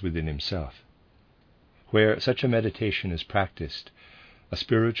bears within himself. Where such a meditation is practiced, a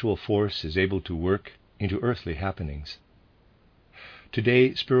spiritual force is able to work into earthly happenings.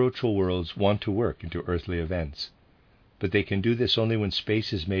 Today, spiritual worlds want to work into earthly events, but they can do this only when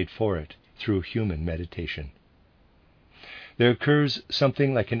space is made for it through human meditation. There occurs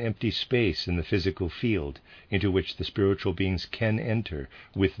something like an empty space in the physical field into which the spiritual beings can enter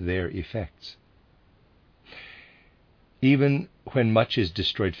with their effects. Even when much is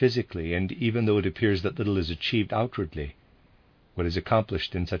destroyed physically, and even though it appears that little is achieved outwardly, what is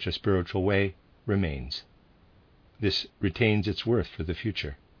accomplished in such a spiritual way remains. This retains its worth for the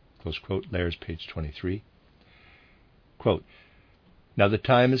future. Close quote, Lairs, page 23. Quote, now the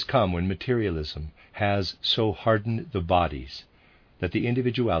time has come when materialism has so hardened the bodies that the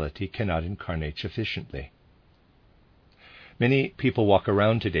individuality cannot incarnate sufficiently. Many people walk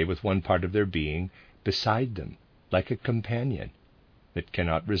around today with one part of their being beside them, like a companion that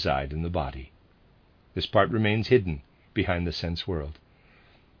cannot reside in the body. This part remains hidden behind the sense world.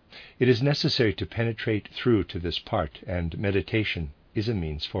 It is necessary to penetrate through to this part, and meditation is a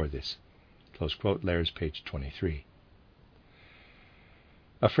means for this. Close quote, Lairs, page 23.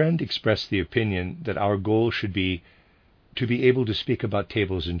 A friend expressed the opinion that our goal should be to be able to speak about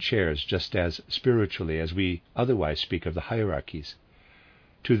tables and chairs just as spiritually as we otherwise speak of the hierarchies.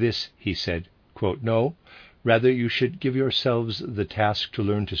 To this he said, quote, "No, rather you should give yourselves the task to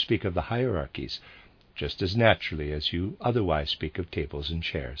learn to speak of the hierarchies just as naturally as you otherwise speak of tables and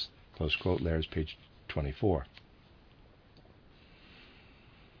chairs." Close quote, Lairs, page 24.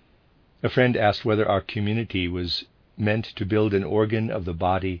 A friend asked whether our community was meant to build an organ of the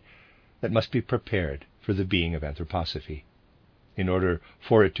body that must be prepared for the being of anthroposophy, in order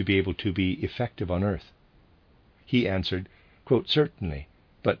for it to be able to be effective on earth. He answered, quote, "Certainly,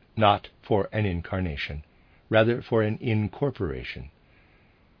 but not for an incarnation, rather for an incorporation.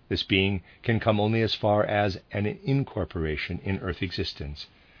 This being can come only as far as an incorporation in earth existence.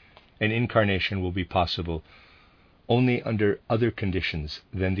 An incarnation will be possible only under other conditions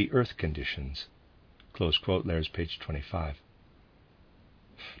than the earth conditions." Close quote, Lairs, page 25.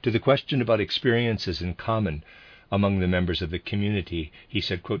 To the question about experiences in common among the members of the community, he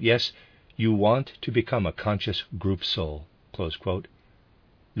said, quote, "Yes, you want to become a conscious group soul." Close quote,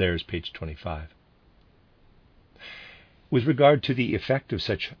 Lairs, page 25. With regard to the effect of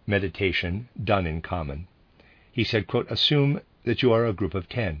such meditation done in common, he said, quote, "Assume that you are a group of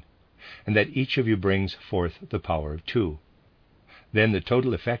 10, and that each of you brings forth the power of 2. Then the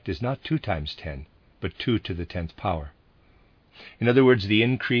total effect is not 2 times 10, but 2 to the 10th power. In other words, the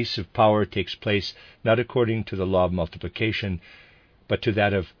increase of power takes place not according to the law of multiplication, but to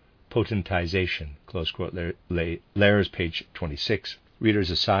that of potentization." Close quote, Lairs, page 26. Readers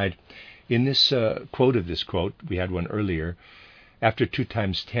aside, in this quote of this quote, we had one earlier, after 2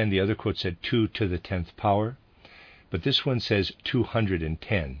 times 10, the other quote said 2 to the 10th power, but this one says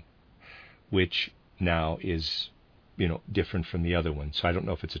 210, which now is, different from the other one. So I don't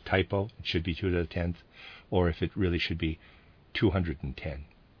know if it's a typo, it should be 2 to the 10th, or if it really should be 210.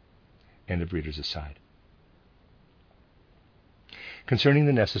 End of readers aside. Concerning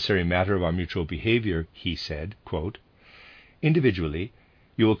the necessary matter of our mutual behavior, he said, quote, "Individually,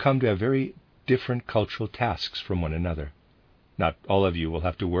 you will come to have very different cultural tasks from one another. Not all of you will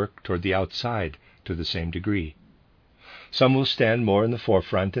have to work toward the outside to the same degree. Some will stand more in the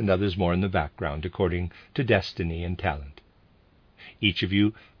forefront and others more in the background, according to destiny and talent. Each of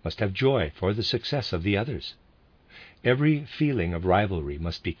you must have joy for the success of the others. Every feeling of rivalry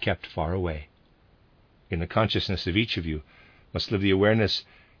must be kept far away. In the consciousness of each of you must live the awareness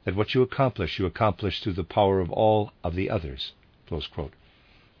that what you accomplish through the power of all of the others." Close quote.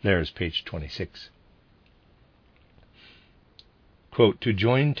 There's page 26. Quote, "To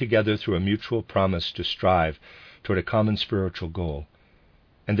join together through a mutual promise to strive toward a common spiritual goal,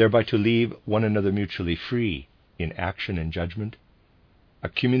 and thereby to leave one another mutually free in action and judgment, a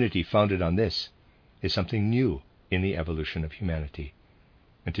community founded on this is something new in the evolution of humanity,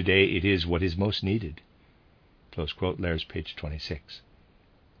 and today it is what is most needed." Close quote, Lairs, page 26.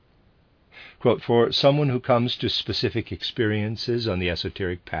 Quote, "For someone who comes to specific experiences on the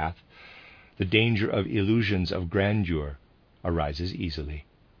esoteric path, the danger of illusions of grandeur arises easily.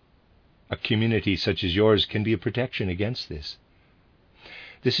 A community such as yours can be a protection against this.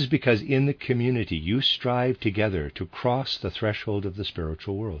 This is because in the community you strive together to cross the threshold of the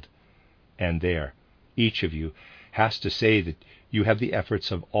spiritual world, and there each of you has to say that you have the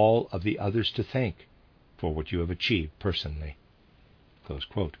efforts of all of the others to thank for what you have achieved personally." Close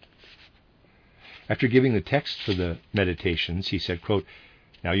quote. After giving the text for the meditations, he said, quote,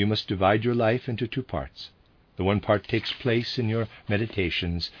 "Now you must divide your life into 2 parts. The one part takes place in your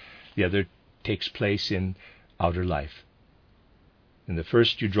meditations, the other takes place in outer life. In the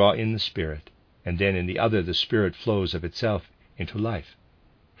first you draw in the spirit, and then in the other the spirit flows of itself into life.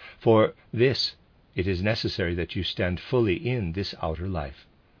 For this it is necessary that you stand fully in this outer life."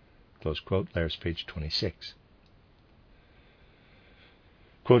 Close quote, Lairs, page 26.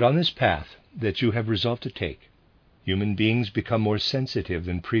 Quote, "On this path that you have resolved to take, human beings become more sensitive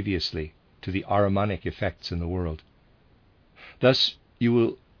than previously to the Ahrimanic effects in the world. Thus you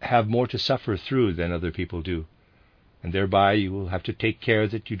will have more to suffer through than other people do, and thereby you will have to take care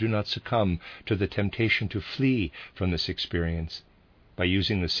that you do not succumb to the temptation to flee from this experience by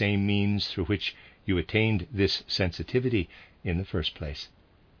using the same means through which you attained this sensitivity in the first place."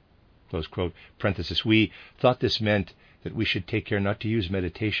 Close quote, parenthesis, "We thought this meant that we should take care not to use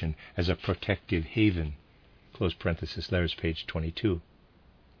meditation as a protective haven." Close parenthesis, Lairs, page 22.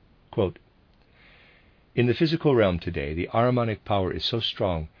 Quote, "In the physical realm today, the Ahrimanic power is so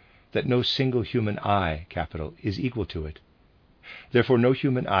strong that no single human eye, capital, is equal to it. Therefore no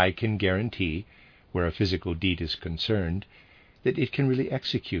human eye can guarantee, where a physical deed is concerned, that it can really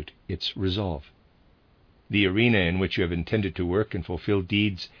execute its resolve. The arena in which you have intended to work and fulfill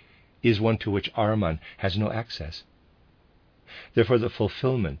deeds is one to which Ahriman has no access. Therefore, the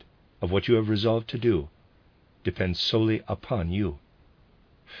fulfillment of what you have resolved to do depends solely upon you.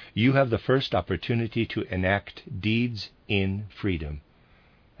 You have the first opportunity to enact deeds in freedom,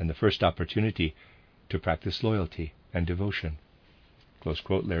 and the first opportunity to practice loyalty and devotion. Close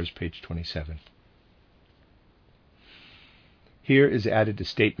quote, Lairs, page 27. Here is added a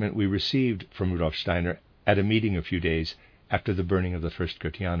statement we received from Rudolf Steiner at a meeting a few days after the burning of the first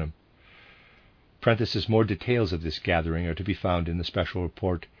Goetheanum. Parenthesis, more details of this gathering are to be found in the special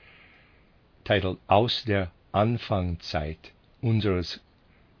report titled Aus der Anfangszeit unseres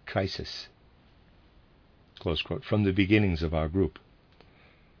Kreises, close quote, from the beginnings of our group.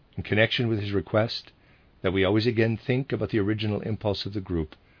 In connection with his request that we always again think about the original impulse of the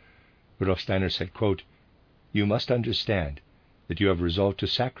group, Rudolf Steiner said, quote, "You must understand that you have resolved to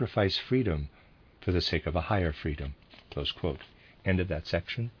sacrifice freedom for the sake of a higher freedom." Close quote. End of that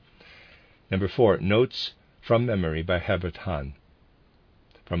section. Number 4, Notes from Memory by Herbert Hahn.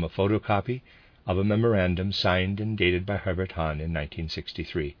 From a photocopy of a memorandum signed and dated by Herbert Hahn in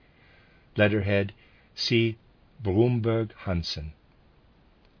 1963. Letterhead C. Bromberg Hansen.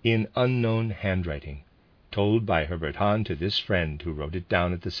 In unknown handwriting, told by Herbert Hahn to this friend who wrote it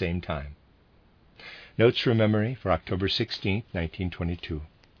down at the same time. Notes from Memory for October 16, 1922.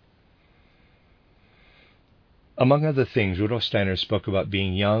 Among other things, Rudolf Steiner spoke about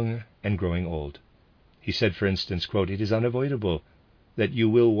being young and growing old. He said, for instance, quote, "It is unavoidable that you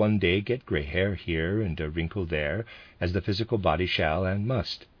will one day get gray hair here and a wrinkle there, as the physical body shall and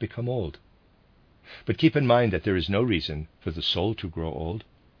must become old. But keep in mind that there is no reason for the soul to grow old.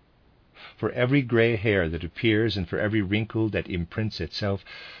 For every gray hair that appears and for every wrinkle that imprints itself,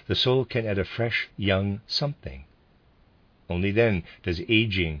 the soul can add a fresh, young something. Only then does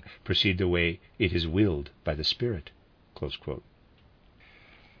aging proceed the way it is willed by the Spirit." Close quote.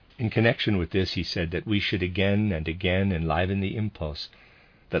 In connection with this, he said that we should again and again enliven the impulse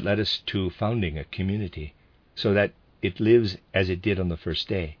that led us to founding a community, so that it lives as it did on the first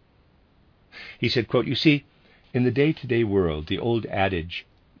day. He said, quote, "You see, in the day-to-day world, the old adage,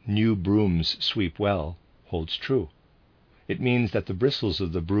 'new brooms sweep well,' holds true. It means that the bristles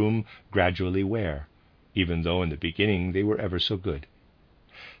of the broom gradually wear, even though in the beginning they were ever so good.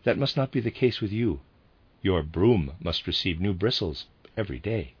 That must not be the case with you. Your broom must receive new bristles every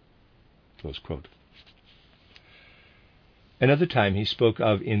day." Close quote. Another time he spoke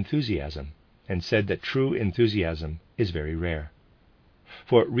of enthusiasm and said that true enthusiasm is very rare.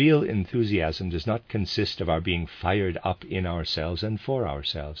 For real enthusiasm does not consist of our being fired up in ourselves and for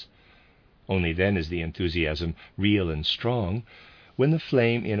ourselves. Only then is the enthusiasm real and strong, when the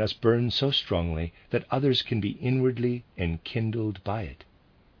flame in us burns so strongly that others can be inwardly enkindled by it.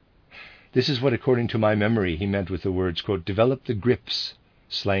 This is what, according to my memory, he meant with the words, quote, "develop the grips,"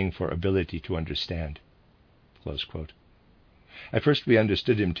 slang for ability to understand. Close quote. At first we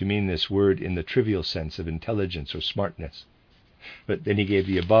understood him to mean this word in the trivial sense of intelligence or smartness, but then he gave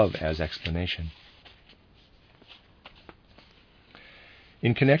the above as explanation.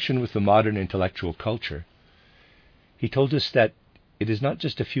 In connection with the modern intellectual culture, he told us that it is not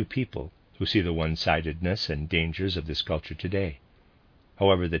just a few people who see the one-sidedness and dangers of this culture today.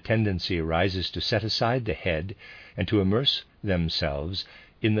 However, the tendency arises to set aside the head and to immerse themselves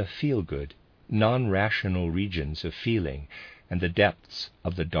in the feel-good, non-rational regions of feeling and the depths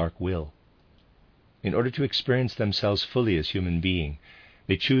of the dark will. In order to experience themselves fully as human being,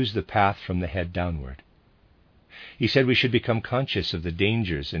 they choose the path from the head downward. He said we should become conscious of the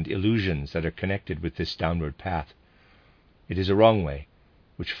dangers and illusions that are connected with this downward path. It is a wrong way,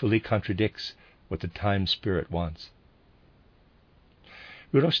 which fully contradicts what the time spirit wants.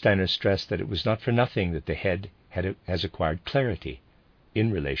 Rudolf Steiner stressed that it was not for nothing that the head has acquired clarity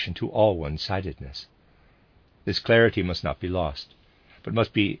in relation to all one-sidedness. This clarity must not be lost, but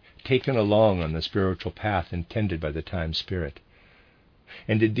must be taken along on the spiritual path intended by the time spirit.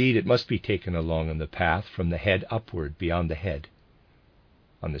 And indeed it must be taken along on the path from the head upward beyond the head.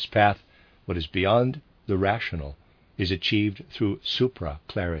 On this path, what is beyond the rational is achieved through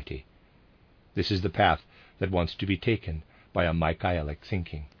supra-clarity. This is the path that wants to be taken by a Michaelic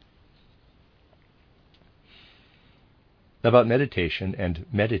thinking. About meditation and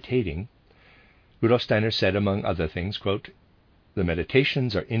meditating, Rudolf Steiner said, among other things, quote, "The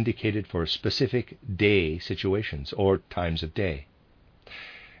meditations are indicated for specific day situations or times of day.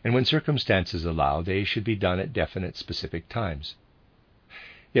 And when circumstances allow, they should be done at definite specific times.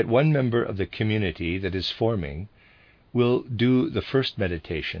 Yet one member of the community that is forming will do the first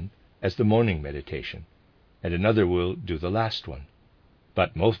meditation as the morning meditation, and another will do the last one.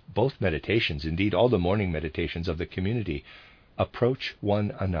 But both meditations, indeed all the morning meditations of the community, approach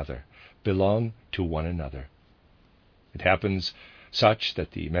one another, belong to one another." It happens such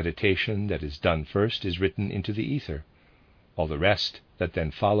that the meditation that is done first is written into the ether. All the rest that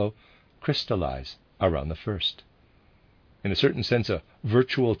then follow crystallize around the first. In a certain sense, a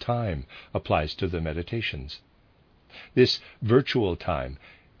virtual time applies to the meditations. This virtual time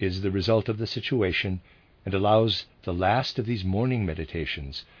is the result of the situation and allows the last of these morning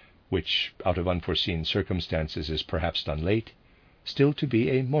meditations, which out of unforeseen circumstances is perhaps done late, still to be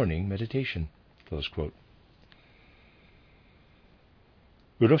a morning meditation." Close quote.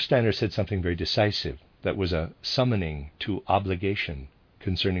 Rudolf Steiner said something very decisive that was a summoning to obligation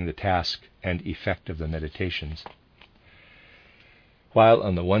concerning the task and effect of the meditations. While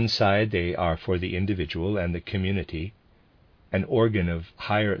on the one side they are for the individual and the community, an organ of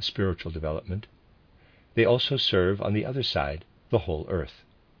higher spiritual development, they also serve on the other side the whole earth.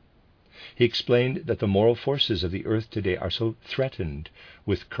 He explained that the moral forces of the earth today are so threatened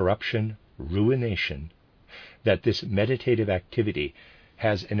with corruption, ruination, that this meditative activity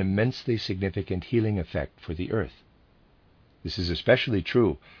has an immensely significant healing effect for the earth. This is especially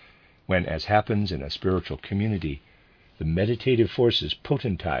true when, as happens in a spiritual community, the meditative forces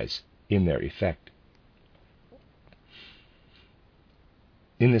potentize in their effect.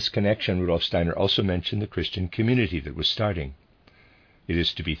 In this connection, Rudolf Steiner also mentioned the Christian community that was starting. It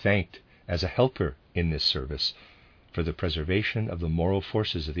is to be thanked as a helper in this service for the preservation of the moral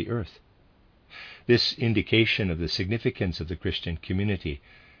forces of the earth. This indication of the significance of the Christian community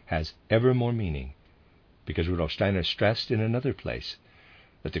has ever more meaning, because Rudolf Steiner stressed in another place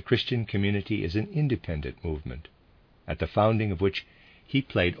that the Christian community is an independent movement, at the founding of which he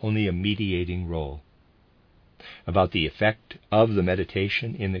played only a mediating role. About the effect of the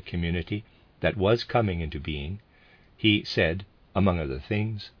meditation in the community that was coming into being, he said, among other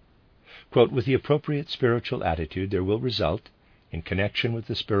things, quote, "With the appropriate spiritual attitude there will result, in connection with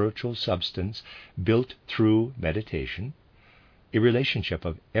the spiritual substance built through meditation, a relationship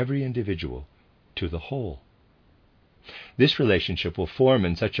of every individual to the whole. This relationship will form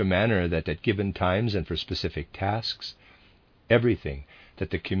in such a manner that at given times and for specific tasks, everything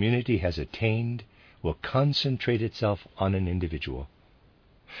that the community has attained will concentrate itself on an individual.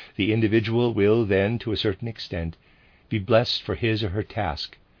 The individual will then, to a certain extent, be blessed for his or her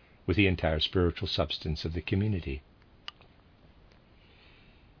task with the entire spiritual substance of the community.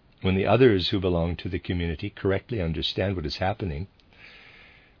 When the others who belong to the community correctly understand what is happening,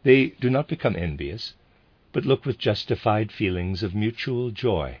 they do not become envious, but look with justified feelings of mutual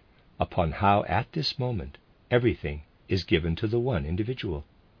joy upon how at this moment everything is given to the one individual,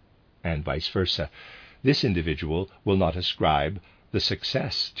 and vice versa. This individual will not ascribe the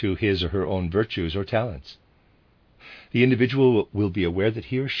success to his or her own virtues or talents. The individual will be aware that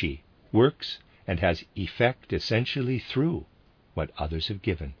he or she works and has effect essentially through what others have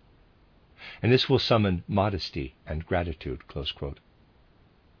given. And this will summon modesty and gratitude." Close quote.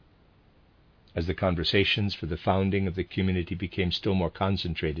 As the conversations for the founding of the community became still more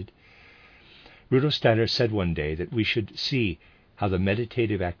concentrated, Rudolf Steiner said one day that we should see how the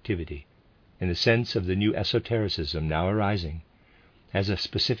meditative activity, in the sense of the new esotericism now arising, has a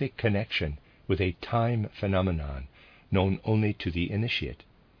specific connection with a time phenomenon known only to the initiate.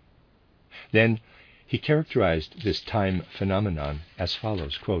 Then he characterized this time phenomenon as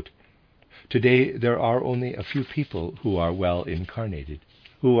follows, quote, "Today there are only a few people who are well incarnated,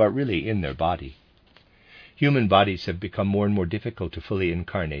 who are really in their body. Human bodies have become more and more difficult to fully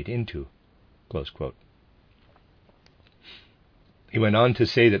incarnate into." Close quote. He went on to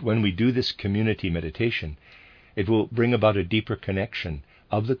say that when we do this community meditation, it will bring about a deeper connection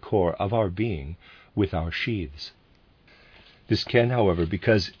of the core of our being with our sheaths. This can, however,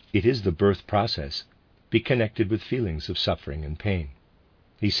 because it is the birth process, be connected with feelings of suffering and pain.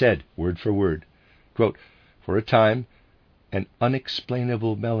 He said, word for word, quote, "For a time, an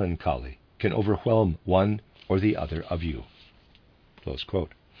unexplainable melancholy can overwhelm one or the other of you." Close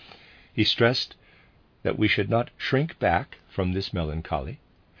quote. He stressed that we should not shrink back from this melancholy.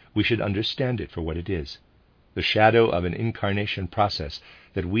 We should understand it for what it is, the shadow of an incarnation process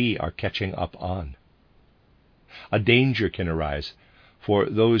that we are catching up on. A danger can arise for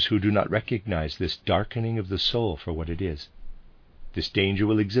those who do not recognize this darkening of the soul for what it is. This danger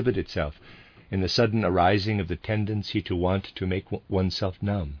will exhibit itself in the sudden arising of the tendency to want to make oneself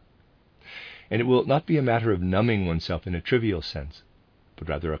numb. And it will not be a matter of numbing oneself in a trivial sense, but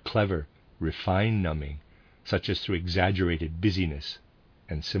rather a clever, refined numbing, such as through exaggerated busyness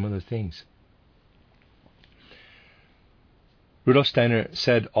and similar things. Rudolf Steiner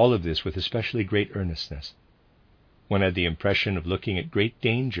said all of this with especially great earnestness. One had the impression of looking at great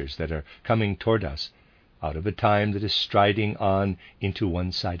dangers that are coming toward us out of a time that is striding on into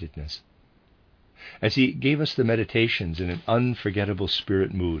one-sidedness. As he gave us the meditations in an unforgettable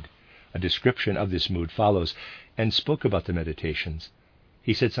spirit mood, a description of this mood follows, and spoke about the meditations,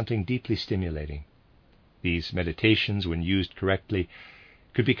 he said something deeply stimulating. These meditations, when used correctly,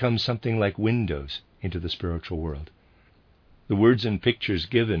 could become something like windows into the spiritual world. The words and pictures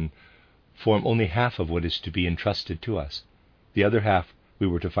given form only half of what is to be entrusted to us. The other half we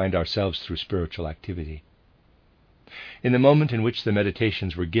were to find ourselves through spiritual activity. In the moment in which the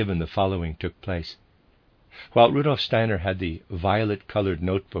meditations were given, the following took place. While Rudolf Steiner had the violet-colored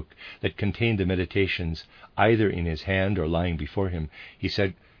notebook that contained the meditations either in his hand or lying before him, he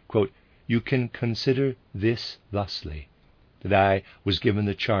said, quote, "You can consider this thusly, that I was given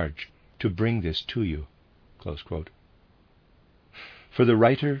the charge to bring this to you." Close quote. For the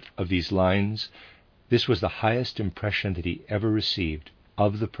writer of these lines, this was the highest impression that he ever received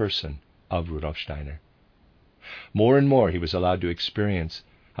of the person of Rudolf Steiner. More and more he was allowed to experience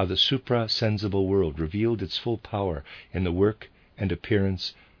how the supra-sensible world revealed its full power in the work and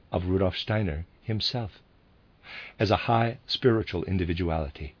appearance of Rudolf Steiner himself, as a high spiritual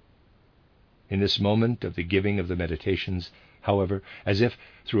individuality. In this moment of the giving of the meditations, however, as if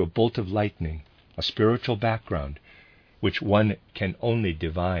through a bolt of lightning, a spiritual background, which one can only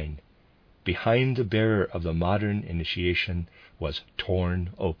divine, behind the bearer of the modern initiation was torn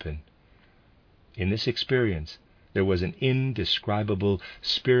open. In this experience, there was an indescribable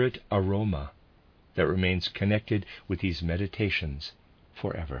spirit aroma that remains connected with these meditations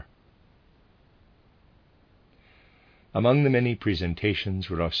forever. Among the many presentations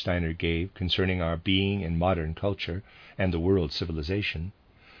Rudolf Steiner gave concerning our being in modern culture and the world's civilization,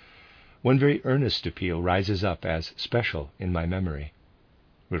 one very earnest appeal rises up as special in my memory.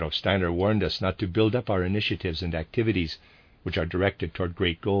 Rudolf Steiner warned us not to build up our initiatives and activities, which are directed toward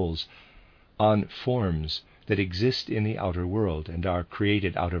great goals, on forms that exist in the outer world and are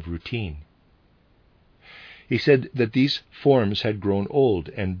created out of routine. He said that these forms had grown old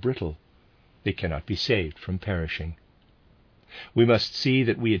and brittle. They cannot be saved from perishing. We must see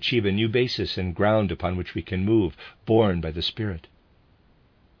that we achieve a new basis and ground upon which we can move, borne by the Spirit.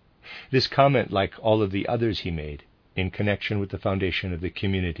 This comment, like all of the others he made, in connection with the foundation of the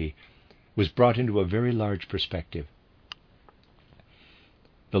community, was brought into a very large perspective.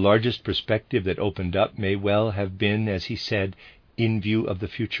 The largest perspective that opened up may well have been, as he said, in view of the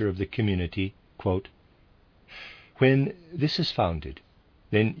future of the community, quote, "When this is founded,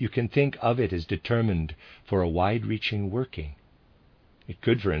 then you can think of it as determined for a wide-reaching working. It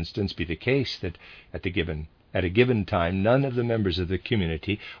could, for instance, be the case that at a given time none of the members of the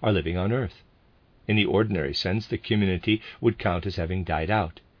community are living on earth. In the ordinary sense, the community would count as having died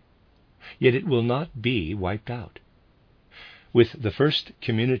out. Yet it will not be wiped out. With the first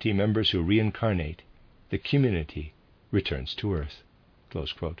community members who reincarnate, the community returns to earth."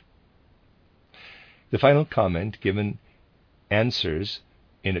 Close quote. The final comment given answers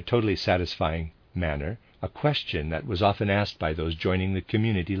in a totally satisfying manner a question that was often asked by those joining the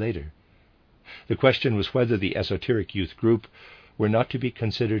community later. The question was whether the esoteric youth group were not to be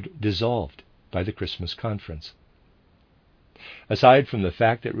considered dissolved by the Christmas conference. Aside from the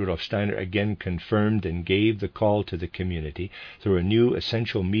fact that Rudolf Steiner again confirmed and gave the call to the community through a new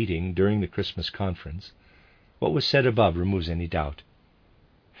essential meeting during the Christmas conference, what was said above removes any doubt.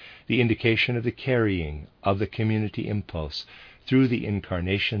 The indication of the carrying of the community impulse through the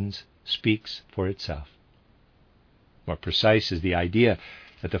incarnations speaks for itself. More precise is the idea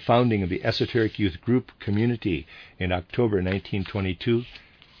that the founding of the Esoteric Youth Group community in October 1922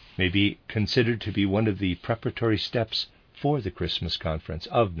 may be considered to be one of the preparatory steps for the Christmas conference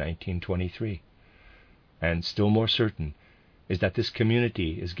of 1923. And still more certain is that this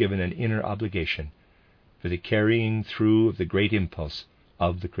community is given an inner obligation for the carrying through of the great impulse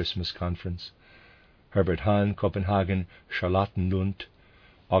of the Christmas conference. Herbert Hahn, Copenhagen, Charlottenlund,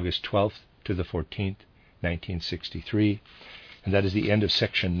 August 12th to the 14th, 1963. And that is the end of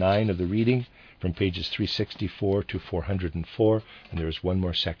section 9 of the reading from pages 364 to 404, and there is one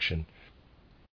more section